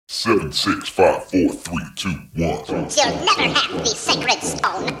7, 6, 5, 4, 3, 2, 1. You'll never have the sacred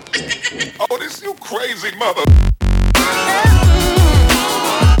stone. Oh, this you crazy mother.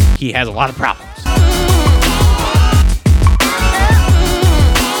 He has a lot of problems.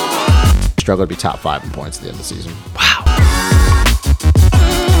 Struggle to be top 5 in points at the end of the season. Wow.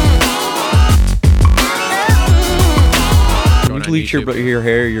 You bleach your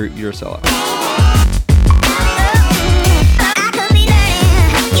hair, you're a sellout.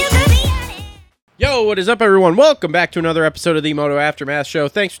 Yo, what is up, everyone? Welcome back to another episode of the Moto Aftermath Show.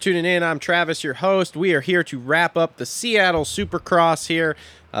 Thanks for tuning in. I'm Travis, your host. We are here to wrap up the Seattle Supercross here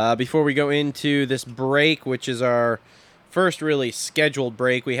before we go into this break, which is our first really scheduled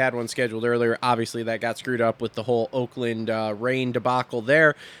break. We had one scheduled earlier. Obviously, that got screwed up with the whole Oakland rain debacle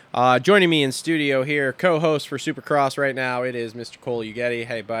there. Joining me in studio here, co-host for Supercross right now, it is Mr. Cole Ugetti.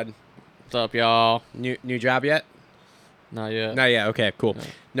 Hey, bud. What's up, y'all? New job yet? Not yet. Not yet. Okay, cool.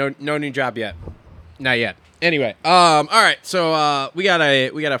 No new job yet. Not yet. Anyway, all right. So we got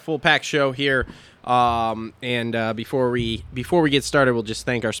a full pack show here. Before we get started, we'll just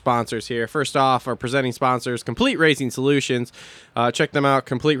thank our sponsors here. First off, our presenting sponsors, Complete Racing Solutions. Check them out,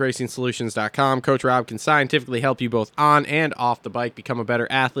 CompleteRacingSolutions.com. Coach Rob can scientifically help you both on and off the bike become a better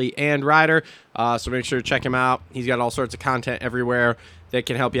athlete and rider. So make sure to check him out. He's got all sorts of content everywhere that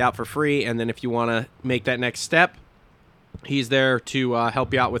can help you out for free. And then if you want to make that next step, he's there to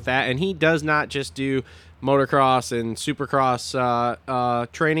help you out with that. And he does not just do motocross and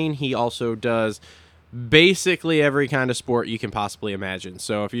supercross training. He also does basically every kind of sport you can possibly imagine.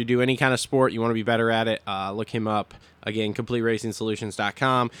 So if you do any kind of sport, you want to be better at it, look him up. Again,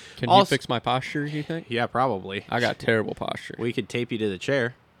 CompleteRacingSolutions.com. Can you fix my posture, you think? Yeah, probably. I got terrible posture. We could tape you to the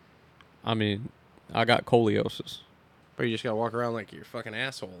chair. I mean, I got scoliosis. But you just got to walk around like you're a fucking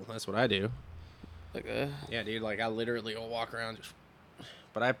asshole. That's what I do. Yeah, dude, like I literally will walk around just...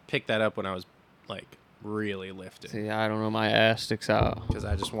 But I picked that up when I was like really lifted. See, I don't know, my ass sticks out. Because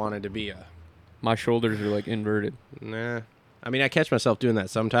I just wanted to be My shoulders are like inverted. Nah. I mean, I catch myself doing that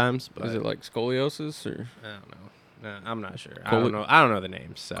sometimes. But is it like scoliosis or? I don't know. Nah, I'm not sure. I don't know the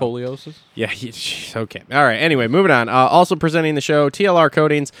names. So. Scoliosis? Yeah, okay. All right, anyway, moving on. Also presenting the show, TLR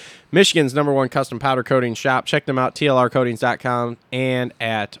Coatings, Michigan's #1 custom powder coating shop. Check them out, TLRcoatings.com, and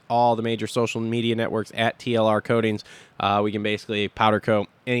at all the major social media networks at TLR Coatings. We can basically powder coat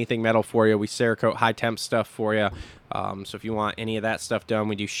anything metal for you. We Cerakote high temp stuff for you. So if you want any of that stuff done,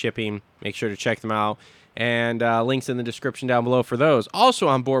 we do shipping. Make sure to check them out. And links in the description down below for those. Also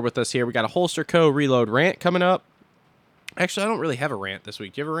on board with us here, we got a Holster Co. Reload rant coming up. Actually, I don't really have a rant this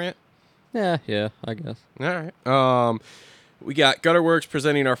week. Do you have a rant? Yeah, I guess. All right. We got Gutterworks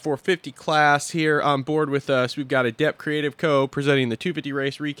presenting our 450 class here on board with us. We've got Adept Creative Co. presenting the 250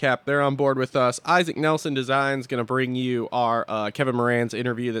 race recap. They're on board with us. Isaac Nelson Designs going to bring you our Kevin Moranz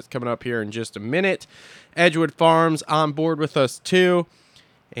interview that's coming up here in just a minute. Edgewood Farms on board with us too.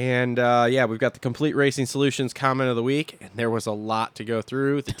 And, we've got the Complete Racing Solutions comment of the week, and there was a lot to go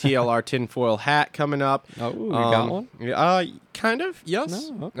through. The TLR tinfoil hat coming up. Oh, you got one? Kind of, yes.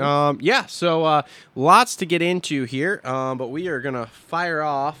 No, okay. So lots to get into here, but we are going to fire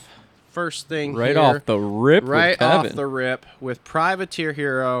off first thing right here, off the rip right off the rip with Privateer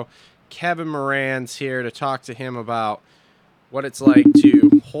Hero Kevin Moranz here to talk to him about what it's like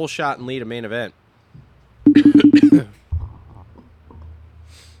to hole shot and lead a main event.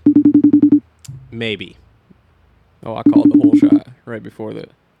 Maybe. Oh, I called the whole shot right before the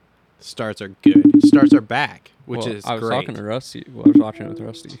starts are good. Starts are back, which is I was great. talking to Rusty. Well, I was watching it with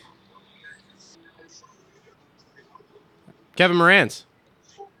Rusty. Kevin Moranz.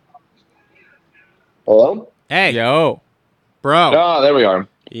 Hello? Hey. Yo. Bro. Oh, there we are.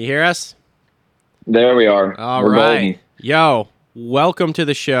 You hear us? There we are. All We're right. golden. Yo, welcome to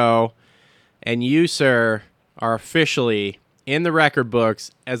the show. And you, sir, are officially in the record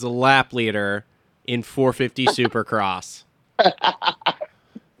books as a lap leader in 450 Supercross.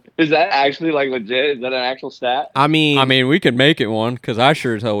 Is that actually like legit? Is that an actual stat? I mean, we could make it one because I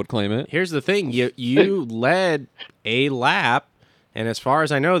sure as hell would claim it. Here's the thing. You led a lap, and as far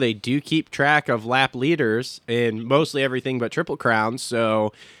as I know, they do keep track of lap leaders in mostly everything but Triple Crowns.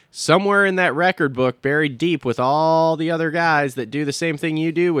 So somewhere in that record book, buried deep with all the other guys that do the same thing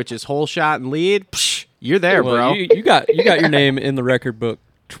you do, which is hole shot and lead, you're there, well, bro. You got your name in the record book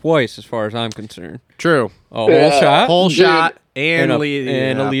twice, as far as I'm concerned. True. A whole shot, and lead,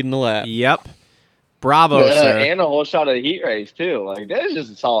 and a lead in the lap. Yep. Bravo, sir. And a whole shot of the heat race, too. Like, that is just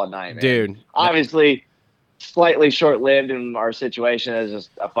a solid night, man. Dude. Obviously, slightly short-lived in our situation. It's just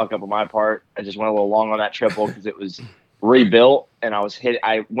a fuck-up on my part. I just went a little long on that triple because it was rebuilt, and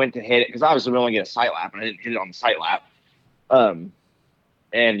I went to hit it because obviously we only get a sight lap, and I didn't hit it on the sight lap.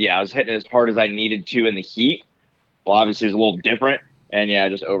 And yeah, I was hitting it as hard as I needed to in the heat. Well, obviously it was a little different, and yeah, I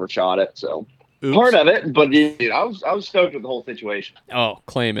just overshot it. So Oops. part of it, but dude, I was stoked with the whole situation. Oh,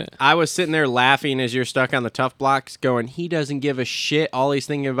 claim it. I was sitting there laughing as you're stuck on the tough blocks going, he doesn't give a shit. All he's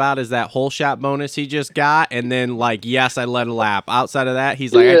thinking about is that hole shot bonus he just got. And then, like, yes, I let a lap. Outside of that,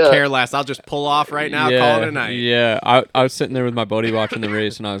 he's like, I care less. I'll just pull off right now, call it a night. Yeah, I was sitting there with my buddy watching the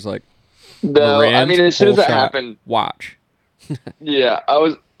race, and I was like, No, I Moranz, mean, as soon as hole that shot, happened, watch. yeah, I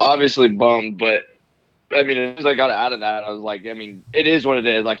was obviously bummed, but I mean, as soon as I got out of that, I was like, I mean, it is what it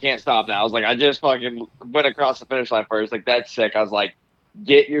is. I can't stop now. I was like, I just fucking went across the finish line first. Like, that's sick. I was like,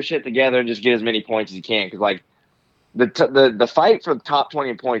 get your shit together and just get as many points as you can. Because, like, the fight for the top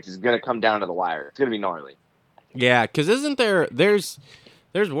 20 points is going to come down to the wire. It's going to be gnarly. Yeah, because isn't there's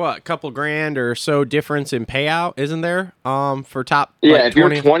what, a couple grand or so difference in payout, isn't there? For top, Yeah, like,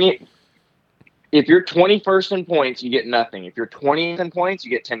 if you're 21st in points, you get nothing. If you're 20th in points,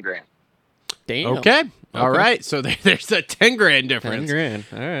 you get 10 grand. Damn. Okay. All right. So there's a 10 grand difference. 10 grand.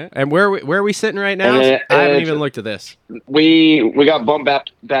 All right. And where are we sitting right now? I haven't even looked at this. We got bumped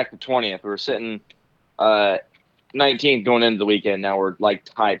back to 20th. We were sitting 19th going into the weekend. Now we're like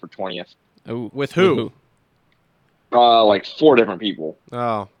tied for 20th. Ooh, With who? Like 4 different people.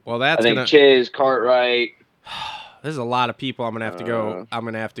 Oh, well, that's I think gonna. Chiz, Cartwright. There's a lot of people. I'm gonna have to go. We're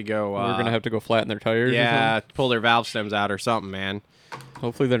gonna have to go flatten their tires. Yeah, pull their valve stems out or something, man.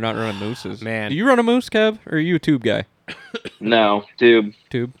 Hopefully they're not running mooses. Man. Do you run a moose, Kev? Or are you a tube guy? No, tube.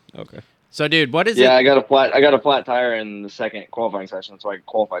 Tube? Okay. So, dude, what is it? Yeah, I got a flat tire in the second qualifying session, so I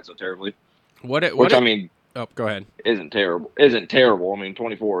qualified so terribly. Which I mean, oh, go ahead. Isn't terrible. I mean,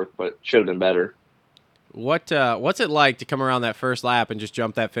 24th, but should have been better. What's it like to come around that first lap and just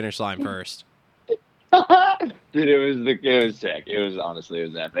jump that finish line first? Dude, it was sick. It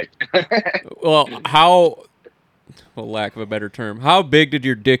was epic. Well, lack of a better term, how big did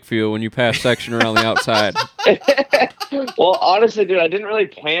your dick feel when you passed section around the outside? Well, honestly, dude, I didn't really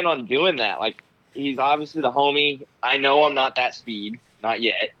plan on doing that. Like, he's obviously the homie. I know I'm not that speed, not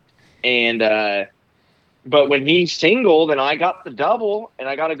yet. And but when he singled and I got the double and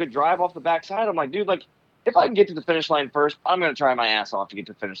I got a good drive off the backside, I'm like, dude, like, if I can get to the finish line first, I'm gonna try my ass off to get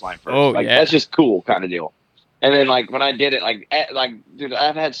to the finish line first. Oh, like, yeah. that's just cool, kind of deal. And then, like, when I did it, like, dude,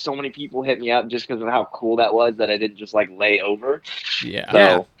 I've had so many people hit me up just because of how cool that was that I didn't just, like, lay over. Yeah.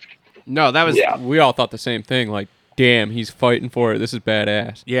 So, No, that was. Yeah. We all thought the same thing. Like, damn, he's fighting for it. This is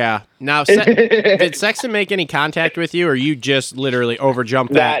badass. Yeah. Now, did Sexton make any contact with you, or you just literally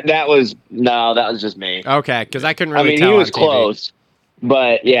overjumped that? that was just me. Okay, because I couldn't really I mean, tell he was on TV. close,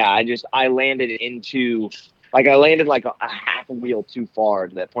 but yeah, I landed into, like, a half a wheel too far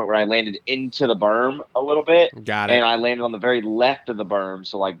to that point where I landed into the berm a little bit. Got it. And I landed on the very left of the berm,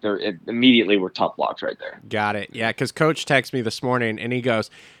 so like immediately were tough blocks right there. Got it. Yeah, because Coach texted me this morning, and he goes,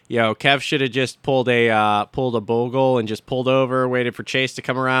 "Yo, Kev should have just pulled a bogle and just pulled over, waited for Chase to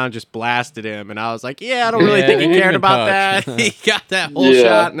come around, just blasted him." And I was like, "Yeah, I don't really think he he cared didn't about touch. that. He got that whole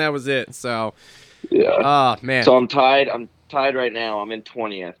shot, and that was it." So, Yeah. oh man. So I'm tied right now. I'm in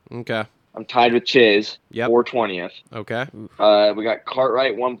 20th. Okay. I'm tied with Chiz Yep. 20th. Okay. We got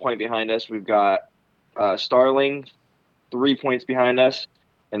Cartwright 1 point behind us. We've got Starling 3 points behind us,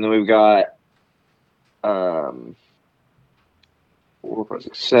 and then we've got 4, 5,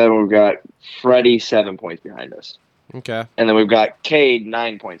 6, 7. We've got Freddie 7 points behind us, Okay. and then we've got Cade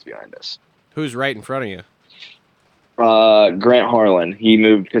 9 points behind us. Who's right in front of you? Grant Harlan. He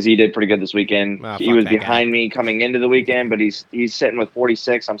moved because he did pretty good this weekend. Oh, He fuck was that behind me coming into the weekend, but he's sitting with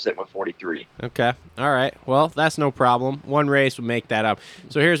 46. I'm sitting with 43. Okay. All right. Well, that's no problem. One race would make that up.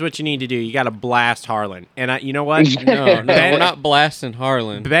 So here's what you need to do. You got to blast Harlan. And you know what? No, we're not blasting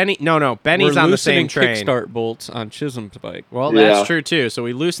Harlan. Benny's We're on the same loosening train. kickstart bolts on Chisholm's bike. Well, Yeah. that's true too. So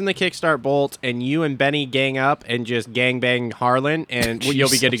we loosen the kickstart bolt, and you and Benny gang up and just gang bang Harlan, and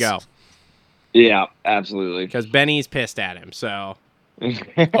you'll be good to go. Yeah, absolutely. Because Benny's pissed at him. So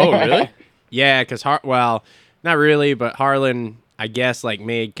Oh, really? yeah, because well, not really, but Harlan, I guess, like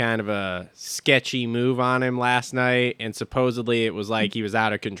made kind of a sketchy move on him last night, and supposedly it was like he was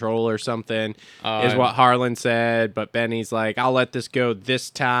out of control or something, is what Harlan said. But Benny's like, "I'll let this go this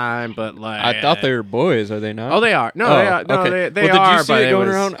time," but like, I thought they were boys. Are they not? Oh, they are. No, they are. No, okay. they Well, are. did you see but it going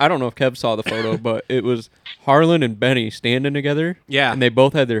was, around? I don't know if Kev saw the photo, but it was Harlan and Benny standing together. Yeah. And they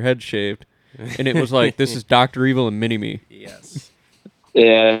both had their heads shaved. And it was like, this is Dr. Evil and Mini-Me. Yes.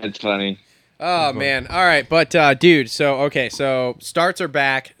 Yeah, it's funny. Oh man! All right, but dude, so starts are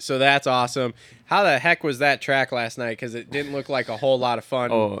back, so that's awesome. How the heck was that track last night? Because it didn't look like a whole lot of fun.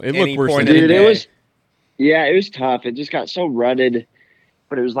 Oh, it any looked worse point than of the Dude, day. it was tough. It just got so rutted,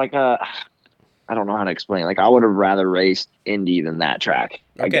 but it was like I I don't know how to explain. Like I would have rather raced Indy than that track.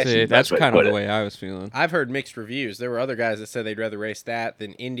 I guess is the That's best way to kind of put the it. way I was feeling. I've heard mixed reviews. There were other guys that said they'd rather race that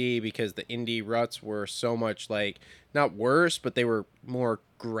than Indy because the Indy ruts were so much like not worse, but they were more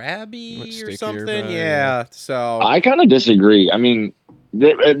grabby Much or stickier, something. probably, Yeah. So I kind of disagree. I mean,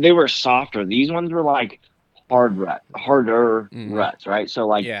 they were softer. These ones were like harder ruts, right? So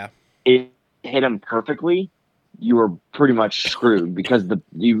like, yeah. it hit them perfectly, you were pretty much screwed because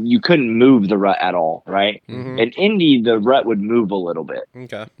you couldn't move the rut at all, right? Mhm. In Indy, the rut would move a little bit.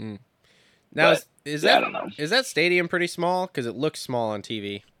 Okay. Now But, is yeah, I that don't know. is that stadium pretty small? Because it looks small on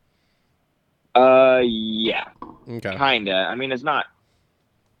TV. Yeah, Okay. kinda. I mean, it's not.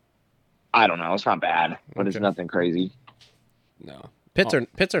 I don't know. It's not bad, but it's Okay. nothing crazy. No. Pits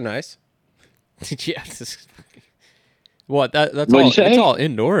are nice. Yeah. What? That's What'd all. you say? It's all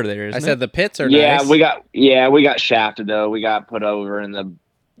indoor there, isn't I said it? the pits are Yeah, nice. we got shafted though. We got put over in the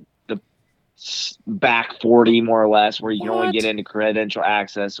back 40 more or less, where you can only What? get into credential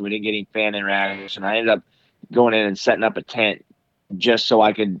access. So we didn't get any fan interaction. I ended up going in and setting up a tent just so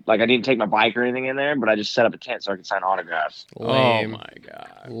I could, like, I didn't take my bike or anything in there, but I just set up a tent so I could sign autographs. Lame. Oh my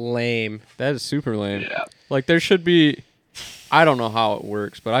god. Lame. That is super lame. Yeah. Like there should be. I don't know how it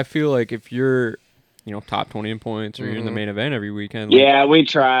works, but I feel like if you're, top 20 in points or you're in the main event every weekend. Like, Yeah, we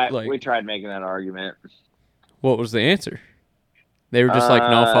tried. like- we tried making that argument. What was the answer? They were just like,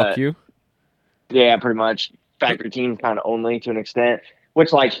 no, fuck you. Yeah, pretty much. Factory teams kind of only to an extent,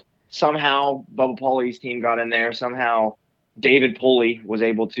 which like somehow Bubba Pauly's team got in there. Somehow David Pulley was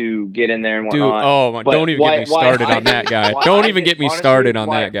able to get in there and Dude, whatnot. oh my! But Don't even get me started I on that didn't- guy. why Don't I even get didn't- me honestly, started on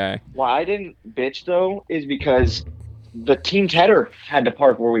why- that guy. Why I didn't bitch though is because the team's header had to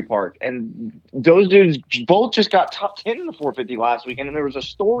park where we parked, and those dudes both just got top 10 in the 450 last weekend, and there was a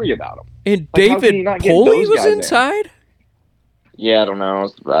story about them. And Like, how can you David not get Pulley those was guys in? inside. Yeah, I don't know,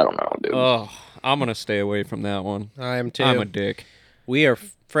 dude. Oh, I'm gonna stay away from that one. I am too. I'm a dick. We are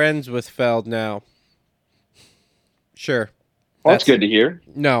friends with Feld now. Sure. Well, that's good to hear.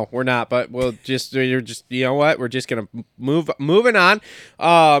 No, we're not, but you're just you know what? We're just gonna moving on.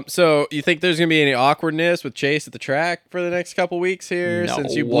 So you think there's gonna be any awkwardness with Chase at the track for the next couple weeks here No.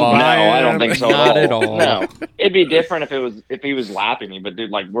 since you blew No, by No, I don't him? think so. Not at all. No, it'd be different if he was lapping me, but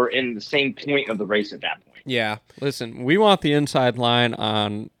dude, like we're in the same point of the race at that point. Yeah. Listen, we want the inside line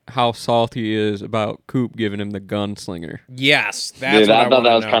on how salty he is about Coop giving him the gunslinger. Yes, that's Dude, what I I thought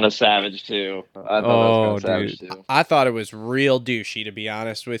that was wanna kind know. of savage too. I thought Oh, that was kind of savage too. I thought it was real douchey, to be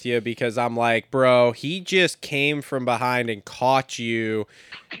honest with you, because I'm like, bro, he just came from behind and caught you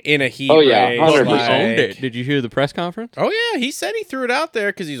in a heat Oh, yeah, race. 100%. He owned like- it. Did you hear the press conference? Oh yeah, he said he threw it out there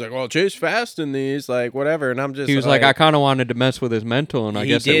because he's like, well, Chase fast in these, like whatever, and I'm just. He was like, I kind of wanted to mess with his mental, and I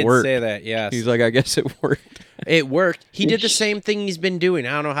guess he did it worked. say that. Yes, He's like, I guess it worked. it worked. He did the same thing he's been doing.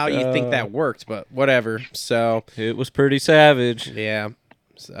 I don't know how you think that worked, but whatever. So It was pretty savage. yeah,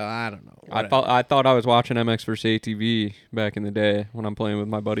 so I don't know. I thought I was watching MX vs ATV back in the day when I'm playing with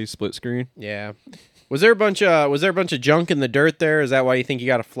my buddies split screen. Yeah. Was there a bunch of junk in the dirt there? Is that why you think you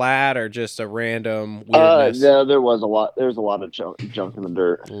got a flat or just a random weirdness? Yeah, there was a lot. There's a lot of junk in the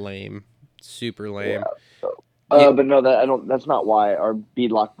dirt. Lame. Super lame. But no, that's not why our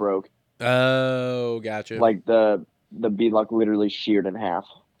beadlock broke. Oh, gotcha. Like the beadlock literally sheared in half.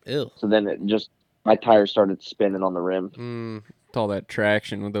 Ew. So then my tires started spinning on the rim. It's all that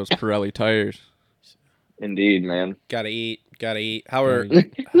traction with those Pirelli tires. Indeed, man. Gotta eat. How are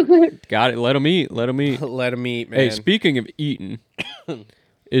Got it. Let them eat. Let them eat. let him eat, man? Hey, speaking of eating,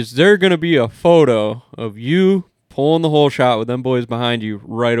 is there going to be a photo of you pulling the whole shot with them boys behind you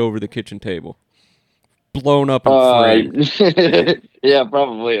right over the kitchen table? Blown up and framed. Yeah,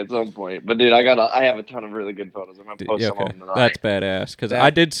 probably at some point. But dude, I have a ton of really good photos. I'm gonna post Yeah, some of okay. them tonight. That's badass. Because That-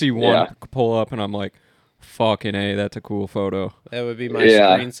 I did see one Yeah. pull up, and I'm like, fucking A, that's a cool photo. That would be my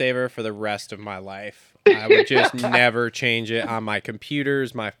Yeah. screensaver for the rest of my life. I would just never change it on my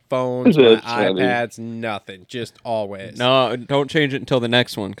computers, my phones, my That's funny. iPads, nothing. Just always. No, don't change it until the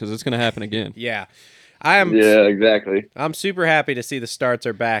next one, because it's going to happen again. Yeah. I'm exactly. I'm super happy to see the starts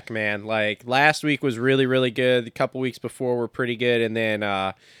are back, man. Like last week was really, really good. A couple weeks before were pretty good, and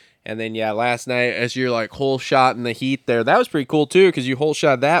then yeah, last night as you're like whole shot in the heat there, that was pretty cool too because you whole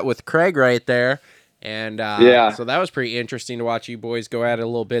shot that with Craig right there, and so that was pretty interesting to watch you boys go at it a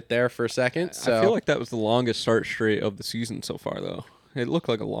little bit there for a second. So I feel like that was the longest start straight of the season so far, though. It looked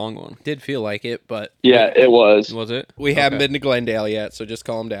like a long one. did feel like it, but Yeah, it was. Was it? we haven't Okay. been to Glendale yet, so just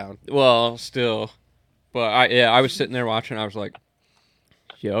calm down. Well, still. But I was sitting there watching. I was like,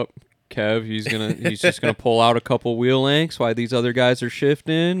 "Yep, Kev, he's just gonna pull out a couple wheel lengths while these other guys are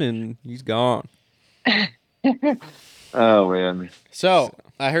shifting, and he's gone." Oh man. So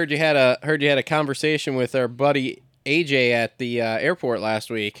I heard you had a conversation with our buddy AJ at the airport last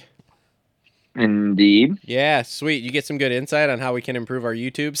week. Indeed. Yeah, sweet. You get some good insight on how we can improve our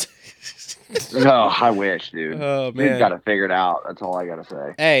YouTubes. No, I wish, dude. Oh, Dude's man. got it figured out. That's all I gotta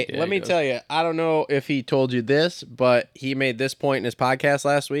say. Hey, Yeah, let he me does. tell you, I don't know if he told you this, but he made this point in his podcast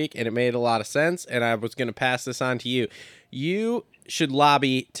last week, and it made a lot of sense, and I was going to pass this on to you. You should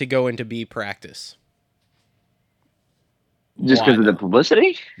lobby to go into B practice. Just because of the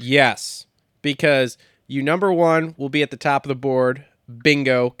publicity? Yes, because you, number one, will be at the top of the board.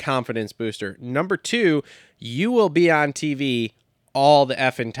 Bingo, confidence booster. Number two, you will be on TV all the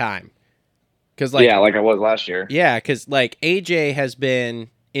effing time. Cause Yeah, like I was last year. Yeah, because like AJ has been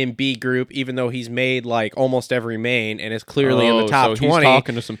in B group, even though he's made like almost every main and is clearly in the top so 20. He's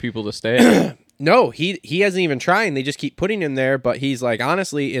talking to some people to stay. No, he hasn't even tried. They just keep putting him there. But he's like,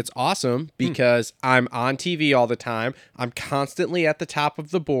 honestly, it's awesome because I'm on TV all the time. I'm constantly at the top of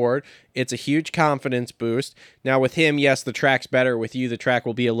the board. It's a huge confidence boost. Now with him, yes, the track's better. With you, the track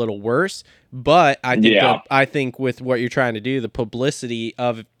will be a little worse. But I think with what you're trying to do, the publicity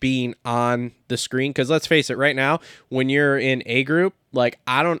of being on the screen, because let's face it, right now, when you're in A group,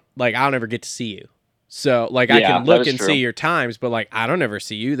 I don't ever get to see you. So, I can look and see your times, but, I don't ever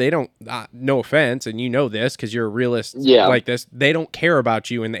see you. They don't, no offense, and you know this because you're a realist like this. They don't care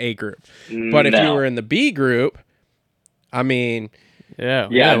about you in the A group. But if you were in the B group, I mean... Yeah.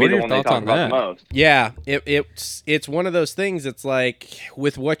 Yeah, What are the your one they thoughts talk on about that? the most. Yeah, it's one of those things. It's like,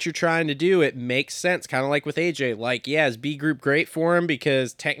 with what you're trying to do, it makes sense. Kind of like with AJ. Is B group great for him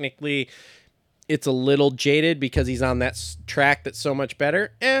because technically... it's a little jaded because he's on that track that's so much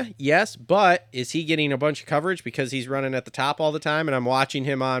better. Yes, but is he getting a bunch of coverage because he's running at the top all the time and I'm watching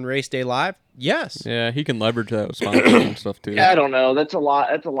him on Race Day Live? Yes. Yeah, he can leverage that with sponsors and stuff too. Yeah, I don't know. That's a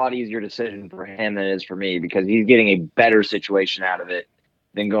lot easier decision for him than it is for me because he's getting a better situation out of it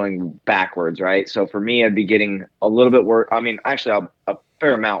than going backwards, right? So for me, I'd be getting a little bit worse. I mean, actually, a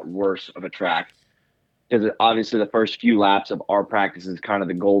fair amount worse of a track. Because obviously the first few laps of our practice is kind of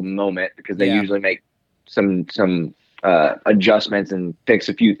the golden moment because they usually make some adjustments and fix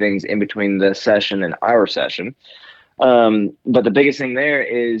a few things in between the session and our session. But the biggest thing there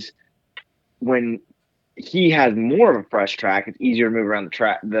is when he has more of a fresh track, it's easier to move around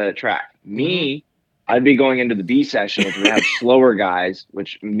the track. Me, I'd be going into the B session, which would have slower guys,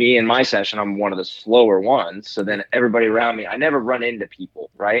 which me in my session, I'm one of the slower ones. So then everybody around me, I never run into people,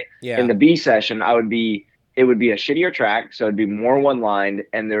 right? Yeah. In the B session, it would be a shittier track. So it'd be more one-lined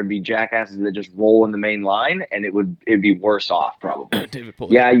and there would be jackasses that just roll in the main line and it'd be worse off probably.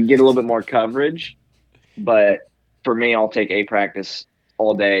 Yeah, you get a little bit more coverage, but for me, I'll take A practice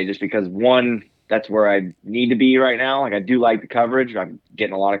all day just because one, that's where I need to be right now. I do like the coverage. I'm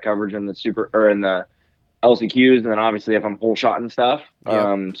getting a lot of coverage in the LCQs, and then obviously if I'm whole shot and stuff.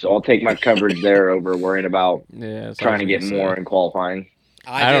 So I'll take my coverage there over worrying about trying to get more in qualifying.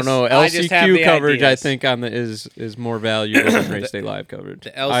 I don't know. LCQ coverage, I think, is more valuable than Race Day Live coverage.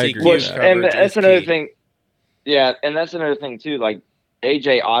 The I agree LCQ with that. And coverage that's is another key. thing. Yeah, and that's another thing too.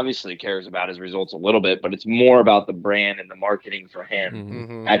 AJ obviously cares about his results a little bit, but it's more about the brand and the marketing for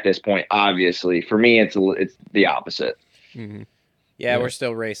him at this point. Obviously, for me, it's the opposite. Yeah, we're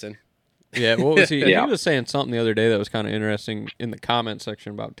still racing. Yeah, what was he? Yeah. He was saying something the other day that was kind of interesting in the comment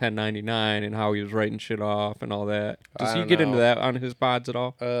section about 1099 and how he was writing shit off and all that. Does I he don't get into know. that on his pods at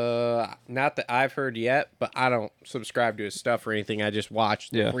all? Not that I've heard yet, but I don't subscribe to his stuff or anything. I just watch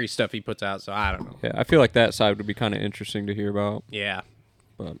the free stuff he puts out, so I don't know. Yeah, I feel like that side would be kind of interesting to hear about. Yeah.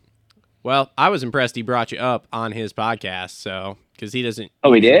 But Well, I was impressed he brought you up on his podcast, so because he doesn't.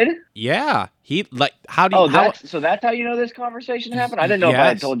 Oh, he did? Yeah, he how do you? Oh, how, that's how you know this conversation happened? I didn't know if I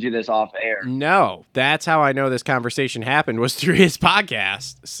had Yes. told you this off air. No, that's how I know this conversation happened was through his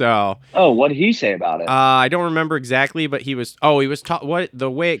podcast. So Oh, what did he say about it? I don't remember exactly, but he was what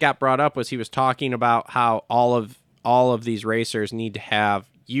the way it got brought up was he was talking about how all of these racers need to have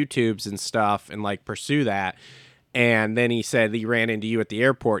YouTubes and stuff and pursue that. And then he said he ran into you at the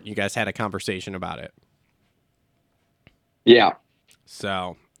airport and you guys had a conversation about it. Yeah.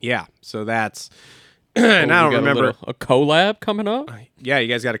 So, yeah. So that's and I don't remember a collab coming up. Yeah, you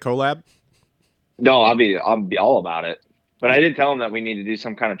guys got a collab? No, I'll be all about it. But I did tell him that we need to do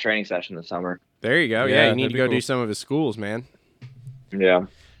some kind of training session this summer. There you go. Yeah, Yeah, you need that'd to be go cool. do some of his schools, man. Yeah.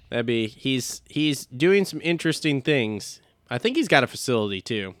 That'd be he's doing some interesting things. I think he's got a facility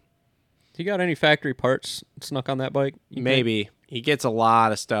too. He got any factory parts snuck on that bike? you think? Maybe. He gets a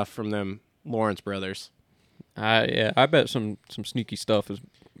lot of stuff from them Lawrence brothers. Yeah, I bet some sneaky stuff has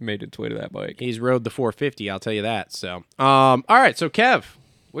made its way to that bike. He's rode the 450, I'll tell you that. So, all right. So, Kev,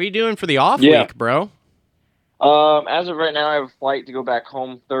 what are you doing for the off Yeah. week, bro? As of right now, I have a flight to go back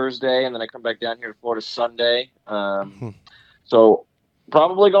home Thursday, and then I come back down here to Florida Sunday. So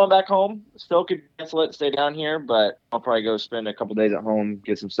probably going back home. Still could cancel it, stay down here, but I'll probably go spend a couple days at home,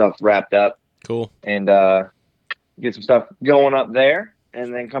 get some stuff wrapped up, Cool. and get some stuff going up there,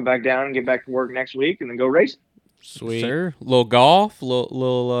 and then come back down and get back to work next week, and then go racing. Sweet. Sir, little golf,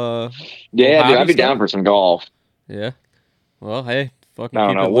 little Yeah, dude, hobby I'd be stuff? down for some golf. Yeah. Well, hey, fucking I don't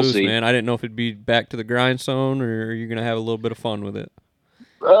keep know, it we'll loose, see. man. I didn't know if it'd be back to the grindstone or are you gonna have a little bit of fun with it.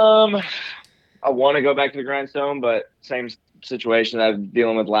 I want to go back to the grindstone, but same situation that I was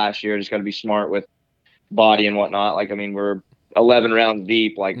dealing with last year. Just got to be smart with body and whatnot. Like, I mean, we're 11 rounds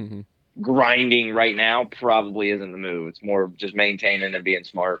deep. Like, grinding right now probably isn't the move. It's more of just maintaining and being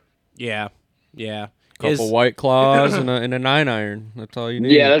smart. Yeah. Yeah. Couple White Claws and a 9-iron. That's all you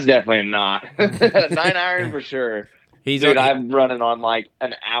need. Yeah, that's definitely not. 9-iron for sure. Dude, I'm running on like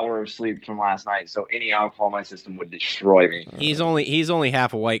an hour of sleep from last night, so any alcohol in my system would destroy me. He's only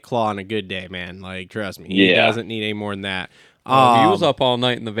half a White Claw on a good day, man. Like, trust me, he doesn't need any more than that. He was up all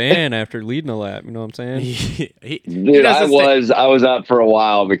night in the van after leading a lap. You know what I'm saying? Dude, I was up for a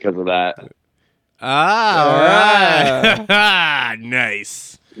while because of that. All right.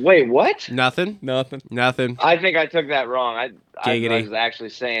 Nice. Wait, what? Nothing. I think I took that wrong. I was actually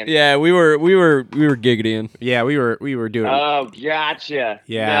saying. Yeah, we were giggitying. Yeah, we were doing. Oh, gotcha.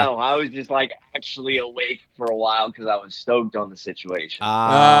 Yeah. No, I was just like actually awake for a while because I was stoked on the situation.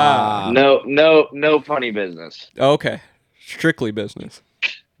 No funny business. Okay, strictly business.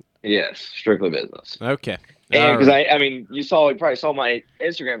 Yes, strictly business. Okay. And because I mean, you probably saw my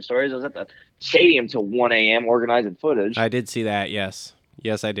Instagram stories. I was at the stadium till 1 a.m. organizing footage. I did see that. Yes,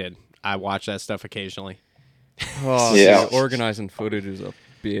 I did. I watch that stuff occasionally. Oh yeah, dude, organizing footage is a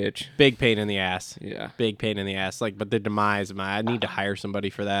bitch. Big pain in the ass. Yeah, big pain in the ass. Like, but the demise, I need to hire somebody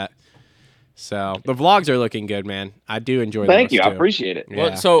for that. So the vlogs are looking good, man. I do enjoy. Thank you. Too. I appreciate it.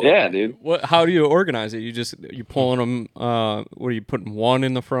 Yeah. Yeah, dude. How do you organize it? You pulling them? What are you putting? 1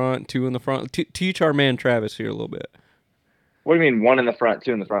 in the front, 2 in the front. Teach our man Travis here a little bit. What do you mean 1 in the front,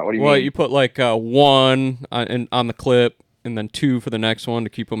 2 in the front? What do you mean? Well, you put like 1 on the clip, and then 2 for the next one to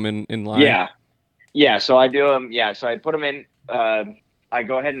keep them in line. Yeah. So I do them. Yeah. So I put them in. I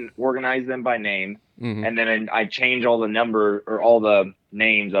go ahead and organize them by name, and then I change all the number or all the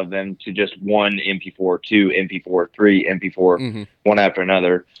names of them to just 1 MP4, 2 MP4, 3 MP4, one after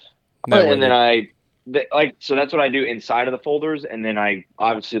another. And then so that's what I do inside of the folders, and then I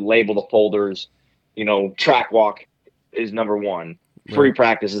obviously label the folders. You know, track walk is number 1. Free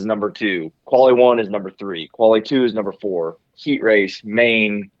practice is number 2. Quali 1 is number 3. Quali 2 is number 4. Heat race,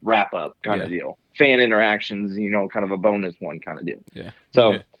 main, wrap up kind of deal. Fan interactions, kind of a bonus one kind of deal. Yeah.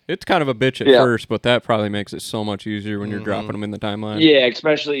 So it's kind of a bitch at first, but that probably makes it so much easier when you're dropping them in the timeline. Yeah,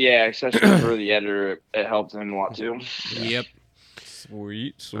 especially for the editor, it helps them a lot too. Yep.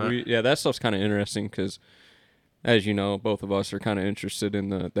 Sweet. Yeah, that stuff's kind of interesting because, as you know, both of us are kind of interested in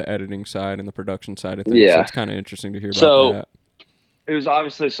the editing side and the production side of things. Yeah. So it's kind of interesting to hear about that. It was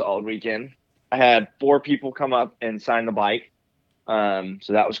obviously a solid weekend. I had 4 people come up and sign the bike. So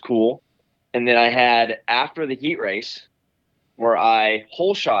that was cool. And then I had, after the heat race, where I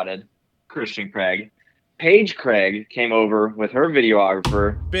hole-shotted Christian Craig, Paige Craig came over with her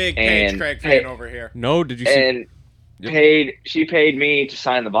videographer. Big Paige Craig fan over here. No, did you see? And she paid me to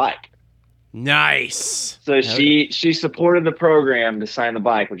sign the bike. Nice. So she supported the program to sign the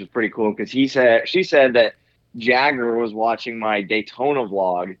bike, which is pretty cool because she said that Jagger was watching my Daytona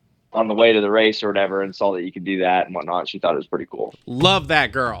vlog on the way to the race or whatever and saw that you could do that and whatnot. She thought it was pretty cool. Love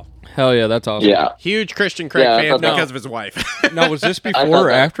that girl. Hell yeah, that's awesome. Yeah. Huge Christian Craig fan because of his wife. Now, was this before or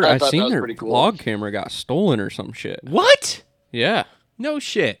after? I seen their cool. vlog camera got stolen or some shit. What? Yeah. No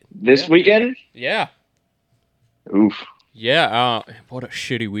shit. This weekend? Yeah. Oof. Yeah. What a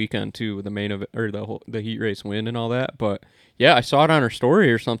shitty weekend too with the main event or the heat race win and all that. But yeah, I saw it on her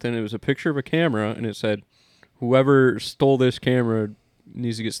story or something. It was a picture of a camera and it said, "Whoever stole this camera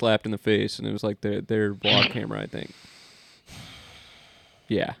needs to get slapped in the face," and it was like their vlog camera, I think.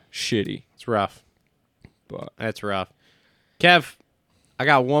 Yeah, shitty. It's rough. But that's rough. Kev, I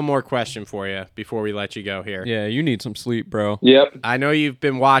got one more question for you before we let you go here. Yeah, you need some sleep, bro. Yep. I know you've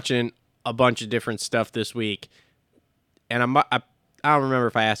been watching a bunch of different stuff this week, and I don't remember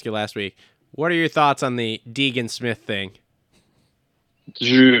if I asked you last week. What are your thoughts on the Deegan Smith thing?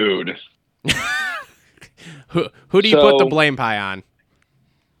 Dude. Who do you put the blame pie on?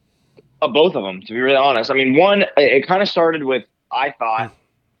 Both of them, to be really honest. I mean, one, it kind of started with, I thought,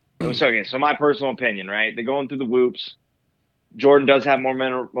 so my personal opinion, right? They're going through the whoops. Jordan does have more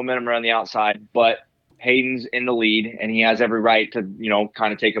momentum around the outside, but Hayden's in the lead, and he has every right to,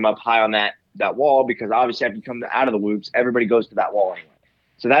 kind of take him up high on that that wall because obviously after you come out of the whoops, everybody goes to that wall anyway.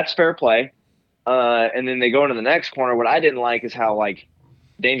 So that's fair play. And then they go into the next corner. What I didn't like is how like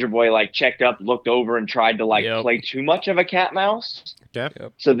Danger Boy like checked up, looked over, and tried to like play too much of a cat mouse.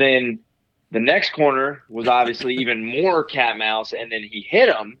 Yep. So then the next corner was obviously even more cat mouse, and then he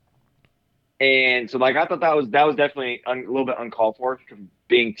hit him. And so like I thought that was definitely a little bit uncalled for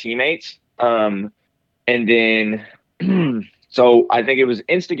being teammates. And then so I think it was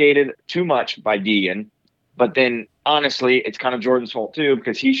instigated too much by Deegan. But then, honestly, it's kind of Jordan's fault, too,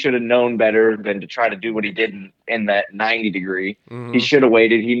 because he should have known better than to try to do what he did in that 90 degree. Mm-hmm. He should have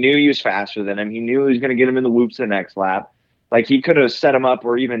waited. He knew he was faster than him. He knew he was going to get him in the whoops the next lap. Like, he could have set him up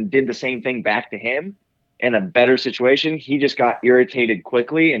or even did the same thing back to him in a better situation. He just got irritated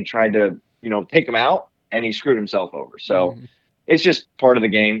quickly and tried to, take him out, and he screwed himself over. So it's just part of the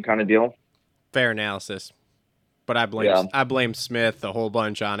game kind of deal. Fair analysis. But I blame Smith a whole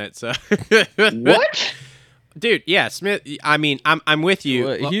bunch on it. So What? Dude, yeah, Smith. I mean, I'm with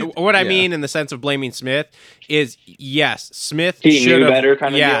you. What I mean in the sense of blaming Smith is, yes, Smith should have better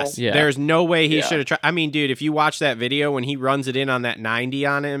kind of yes, deal. Yeah. There's no way he should have tried. I mean, dude, if you watch that video when he runs it in on that 90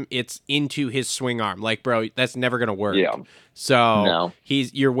 on him, it's into his swing arm. Like, bro, that's never gonna work. Yeah. So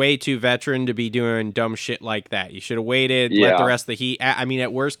you're way too veteran to be doing dumb shit like that. You should have waited, let the rest of the heat. I mean,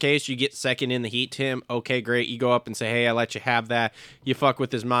 at worst case, you get second in the heat to him. Okay, great. You go up and say, hey, I let you have that. You fuck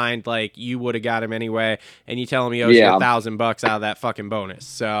with his mind, like you would have got him anyway, and you tell him he owes you $1,000 out of that fucking bonus.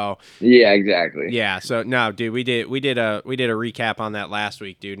 So yeah, exactly. Yeah. So no, dude, we did a recap on that last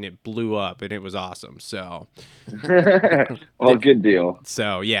week, dude, and it blew up and it was awesome. So well, good deal.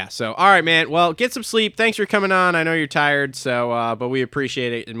 So yeah. So all right, man. Well, get some sleep. Thanks for coming on. I know you're tired. So, but we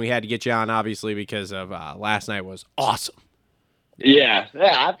appreciate it, and we had to get you on, obviously, because of last night was awesome. Yeah,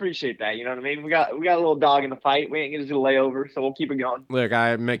 I appreciate that. You know what I mean? We got a little dog in the fight. We ain't gonna do the layover, so we'll keep it going. Look,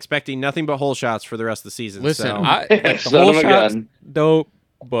 I'm expecting nothing but hole shots for the rest of the season. Listen, so. the hole shots dope,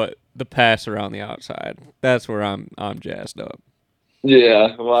 but the pass around the outside—that's where I'm jazzed up.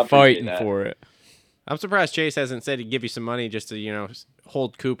 Yeah, well, I fighting that. for it. I'm surprised Chase hasn't said he'd give you some money just to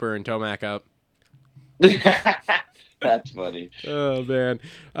hold Cooper and Tomac up. That's funny. Oh, man.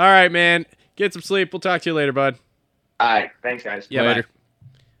 All right, man. Get some sleep. We'll talk to you later, bud. All right. Thanks, guys. Yeah, later.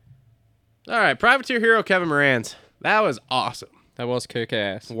 Bye. All right. Privateer hero Kevin Moranz. That was awesome. That was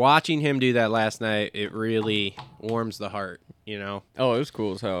kick-ass. Watching him do that last night, it really warms the heart, Oh, it was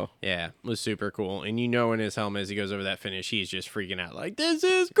cool as hell. Yeah, it was super cool. And in his helmet as he goes over that finish, he's just freaking out like, this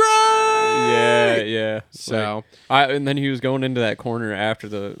is great! Yeah. So. And then he was going into that corner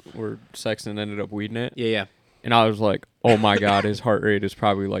after where Sexton ended up weeding it. Yeah. And I was like, oh my God, his heart rate is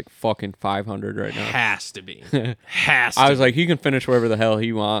probably like fucking 500 right now. Has to be. I was like, he can finish wherever the hell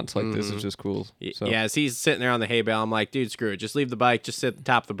he wants. Like, this is just cool. So. Yeah, as he's sitting there on the hay bale, I'm like, dude, screw it. Just leave the bike. Just sit at the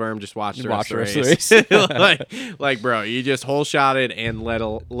top of the berm. Just watch the rest of the race. like, bro, you just hole shotted and let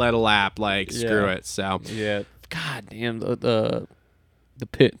a lap. Like, screw it. So yeah. God damn, the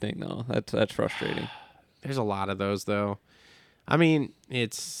pit thing, though. That's frustrating. There's a lot of those, though. I mean,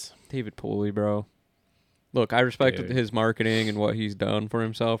 it's David Pulley, bro. Look, I respect his marketing and what he's done for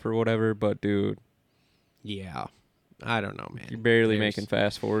himself or whatever, but dude. Yeah. I don't know, man. You're barely making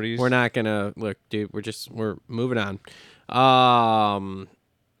fast 40s. We're not going to look, dude. We're moving on. All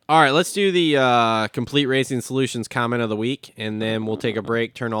right, let's do the Complete Racing Solutions comment of the week, and then we'll take a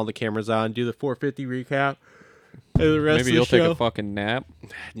break, turn all the cameras on, do the 450 recap. And the rest Maybe of you'll the show. take a fucking nap.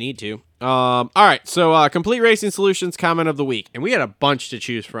 Need to. All right, so Complete Racing Solutions comment of the week, and we had a bunch to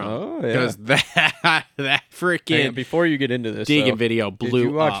choose from. Oh, yeah. Because that freaking before you get into this, Deegan video blew did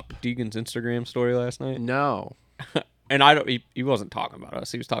you watch up. Deegan's Instagram story last night? No. And he wasn't talking about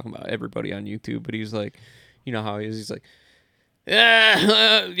us. He was talking about everybody on YouTube, but he's like, you know how he is. He's like,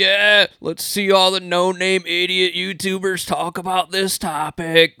 yeah, let's see all the no-name idiot YouTubers talk about this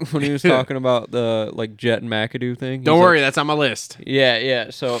topic. When he was talking about the Jet and McAdoo thing. Don't worry, that's on my list. Yeah.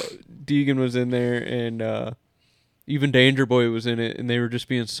 So Deegan was in there, and even Danger Boy was in it, and they were just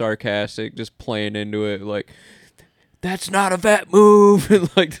being sarcastic, just playing into it, like, that's not a vet move,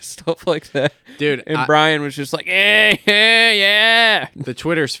 and stuff like that. Dude. And Brian was just like, yeah. The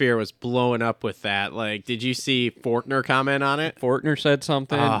Twitter sphere was blowing up with that. Like, did you see Fortner comment on it? Fortner said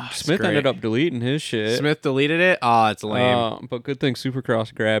something. Smith ended up deleting his shit. Smith deleted it? Oh, it's lame. But good thing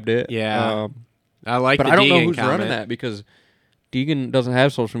Supercross grabbed it. Yeah. I like but the I don't Deegan know who's comment. running that because Deegan doesn't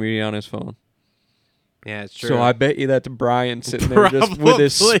have social media on his phone. Yeah, it's true. So I bet you that's Brian sitting there just with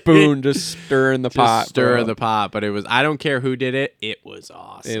his spoon, just stirring the pot. Stir the pot. But I don't care who did it. It was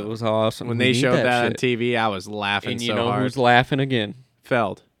awesome. It was awesome. When they showed that on TV, I was laughing and so you know hard. who's laughing again?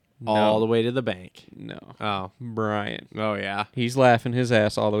 Feld. all the way to the bank. No. Oh. Brian. Oh, yeah. He's laughing his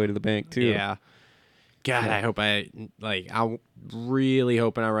ass all the way to the bank, too. Yeah. God, I hope I'm really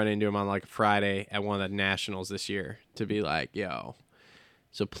hoping I run into him on like a Friday at one of the nationals this year to be like, yo,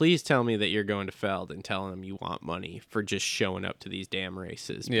 so please tell me that you're going to Feld and telling them you want money for just showing up to these damn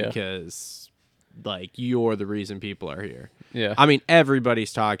races because like you're the reason people are here. Yeah. I mean,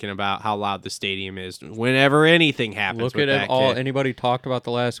 everybody's talking about how loud the stadium is whenever anything happens. Look with at that all kid. Anybody talked about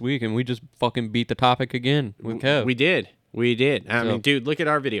the last week, and we just fucking beat the topic again with Kev. We did. I mean, dude, look at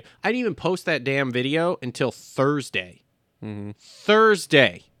our video. I didn't even post that damn video until Thursday. Mm-hmm.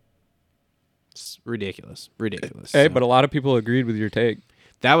 Thursday. It's ridiculous. Hey, but a lot of people agreed with your take.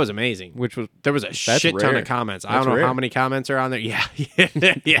 That was amazing. There was a shit ton of comments. I don't know how many comments are on there. Yeah.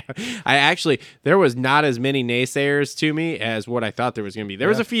 There was not as many naysayers to me as what I thought there was going to be. There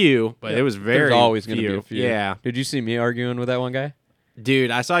was a few, but it was very There's always going to be a few. Yeah. Did you see me arguing with that one guy?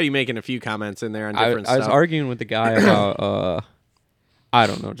 Dude, I saw you making a few comments in there on different I stuff. was arguing with the guy about, I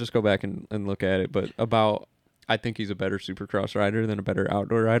don't know, just go back and look at it, but about, I think he's a better Supercross rider than a better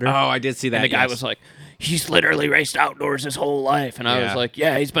outdoor rider. Oh, I did see that. And the guy was like, he's literally raced outdoors his whole life. And I was like,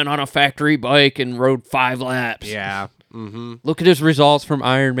 yeah, he's been on a factory bike and rode 5 laps. Yeah. Mm-hmm. Look at his results from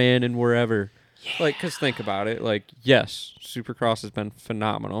Ironman and wherever. Yeah. Like, because think about it. Like, yes, Supercross has been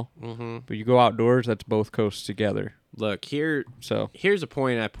phenomenal. Mm-hmm. But you go outdoors, that's both coasts together. Look, here's a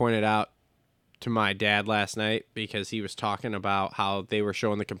point I pointed out to my dad last night because he was talking about how they were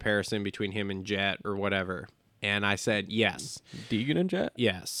showing the comparison between him and Jet or whatever. And I said, yes. Deegan and Jet?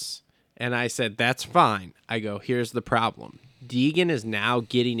 Yes. And I said, that's fine. I go, here's the problem. Deegan is now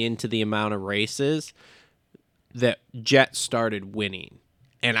getting into the amount of races that Jet started winning.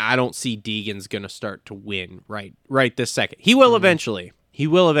 And I don't see Deegan's going to start to win right this second. He will eventually.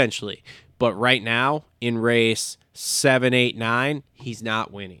 But right now, in race 7, 8, 9, he's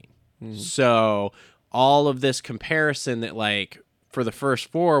not winning. So all of this comparison that, like, for the first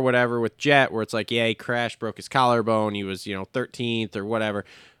 4 or whatever with Jet, where it's like, yeah, he crashed, broke his collarbone, he was, 13th or whatever.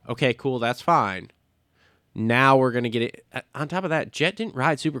 Okay, cool, that's fine. Now we're going to get it. On top of that, Jet didn't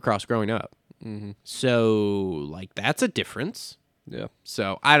ride Supercross growing up. Mm-hmm. So, like, that's a difference. Yeah.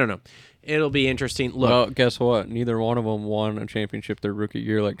 So, I don't know. It'll be interesting. Look, well, guess what? Neither one of them won a championship their rookie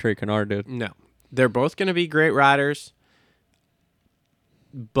year like Trey Kennard did. No. They're both going to be great riders.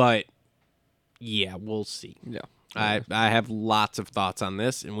 But, yeah, we'll see. Yeah. I have lots of thoughts on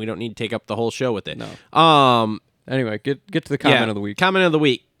this, and we don't need to take up the whole show with it. No. Anyway, get to the comment of the week. Comment of the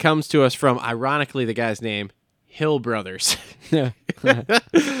week comes to us from, ironically, the guy's name, Hill Brothers. Yeah.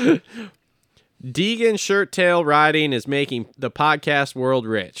 Deegan shirt tail riding is making the podcast world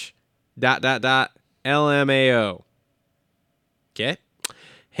rich. ... LMAO. Okay.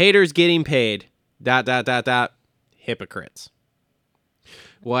 Haters getting paid. ... Hypocrites.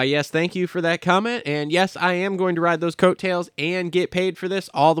 Why, yes, thank you for that comment. And yes, I am going to ride those coattails and get paid for this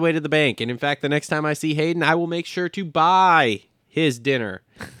all the way to the bank. And in fact, the next time I see Hayden, I will make sure to buy his dinner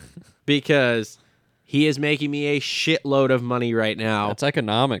because he is making me a shitload of money right now. That's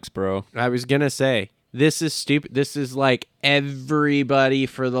economics, bro. I was going to say, this is stupid. This is like everybody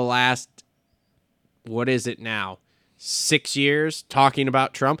for the last, what is it now, 6 years talking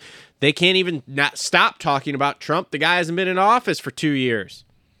about Trump. They can't even not stop talking about Trump. The guy hasn't been in office for 2 years.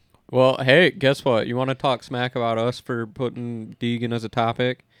 Well, hey, guess what? You want to talk smack about us for putting Deegan as a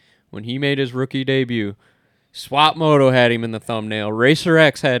topic? When he made his rookie debut, Swap Moto had him in the thumbnail. Racer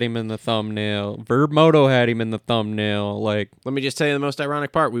X had him in the thumbnail. Verb Moto had him in the thumbnail. Like, let me just tell you the most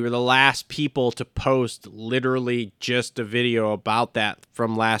ironic part. We were the last people to post literally just a video about that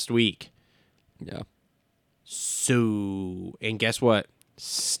from last week. Yeah. So, and guess what?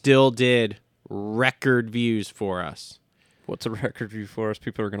 Still did record views for us. What's a record view for us?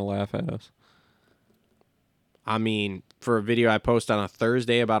 People are going to laugh at us. I mean, for a video I posted on a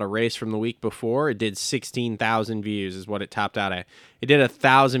Thursday about a race from the week before, it did 16,000 views is what it topped out at. It did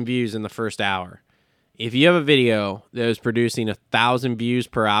 1,000 views in the first hour. If you have a video that is producing 1,000 views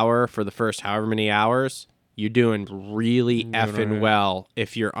per hour for the first however many hours, you're doing really effing well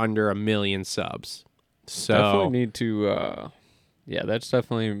if you're under 1 million subs. So definitely need to... yeah, that's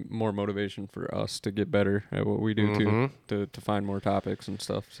definitely more motivation for us to get better at what we do to find more topics and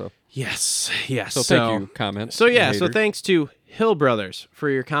stuff. So yes. So thank you, comments. So yeah, so thanks to Hill Brothers for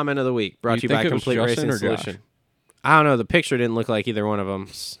your comment of the week, brought to you by Complete Racing Solution. I don't know. The picture didn't look like either one of them.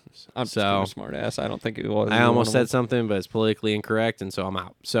 I'm just a smart ass. I don't think it was. I almost said something, but it's politically incorrect, and so I'm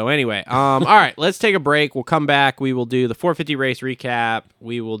out. So anyway, all right, let's take a break. We'll come back. We will do the 450 race recap.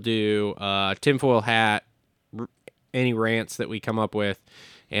 We will do tinfoil hat. Any rants that we come up with,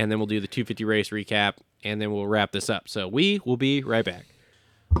 and then we'll do the 250 race recap, and then we'll wrap this up. So we will be right back.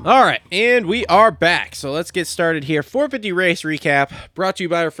 All right, and we are back. So let's get started here. 450 race recap brought to you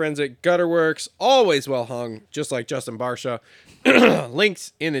by our friends at Gutterworks. Always well hung, just like Justin Barsha.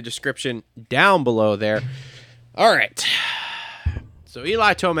 Links in the description down below there. All right. So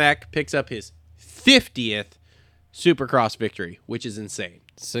Eli Tomac picks up his 50th Supercross victory, which is insane.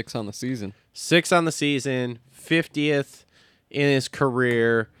 6 on the season. 6 on the season, 50th in his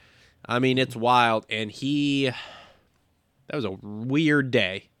career. I mean, it's wild. And that was a weird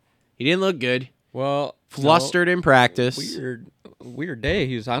day. He didn't look good. Well, Flustered in practice. Weird day.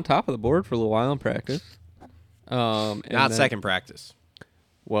 He was on top of the board for a little while in practice. Not second practice.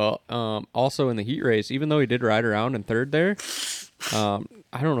 Well, also in the heat race, even though he did ride around in third there, I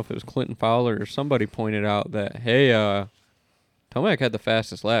don't know if it was Clinton Fowler or somebody pointed out that, hey, Tomac had the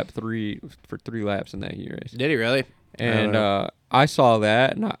fastest lap for 3 laps in that heat race. Did he really? And I saw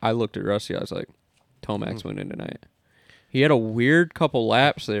that, and I looked at Rusty. I was like, Tomac's winning tonight. He had a weird couple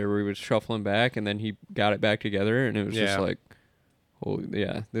laps there where he was shuffling back, and then he got it back together, and it was just like, oh,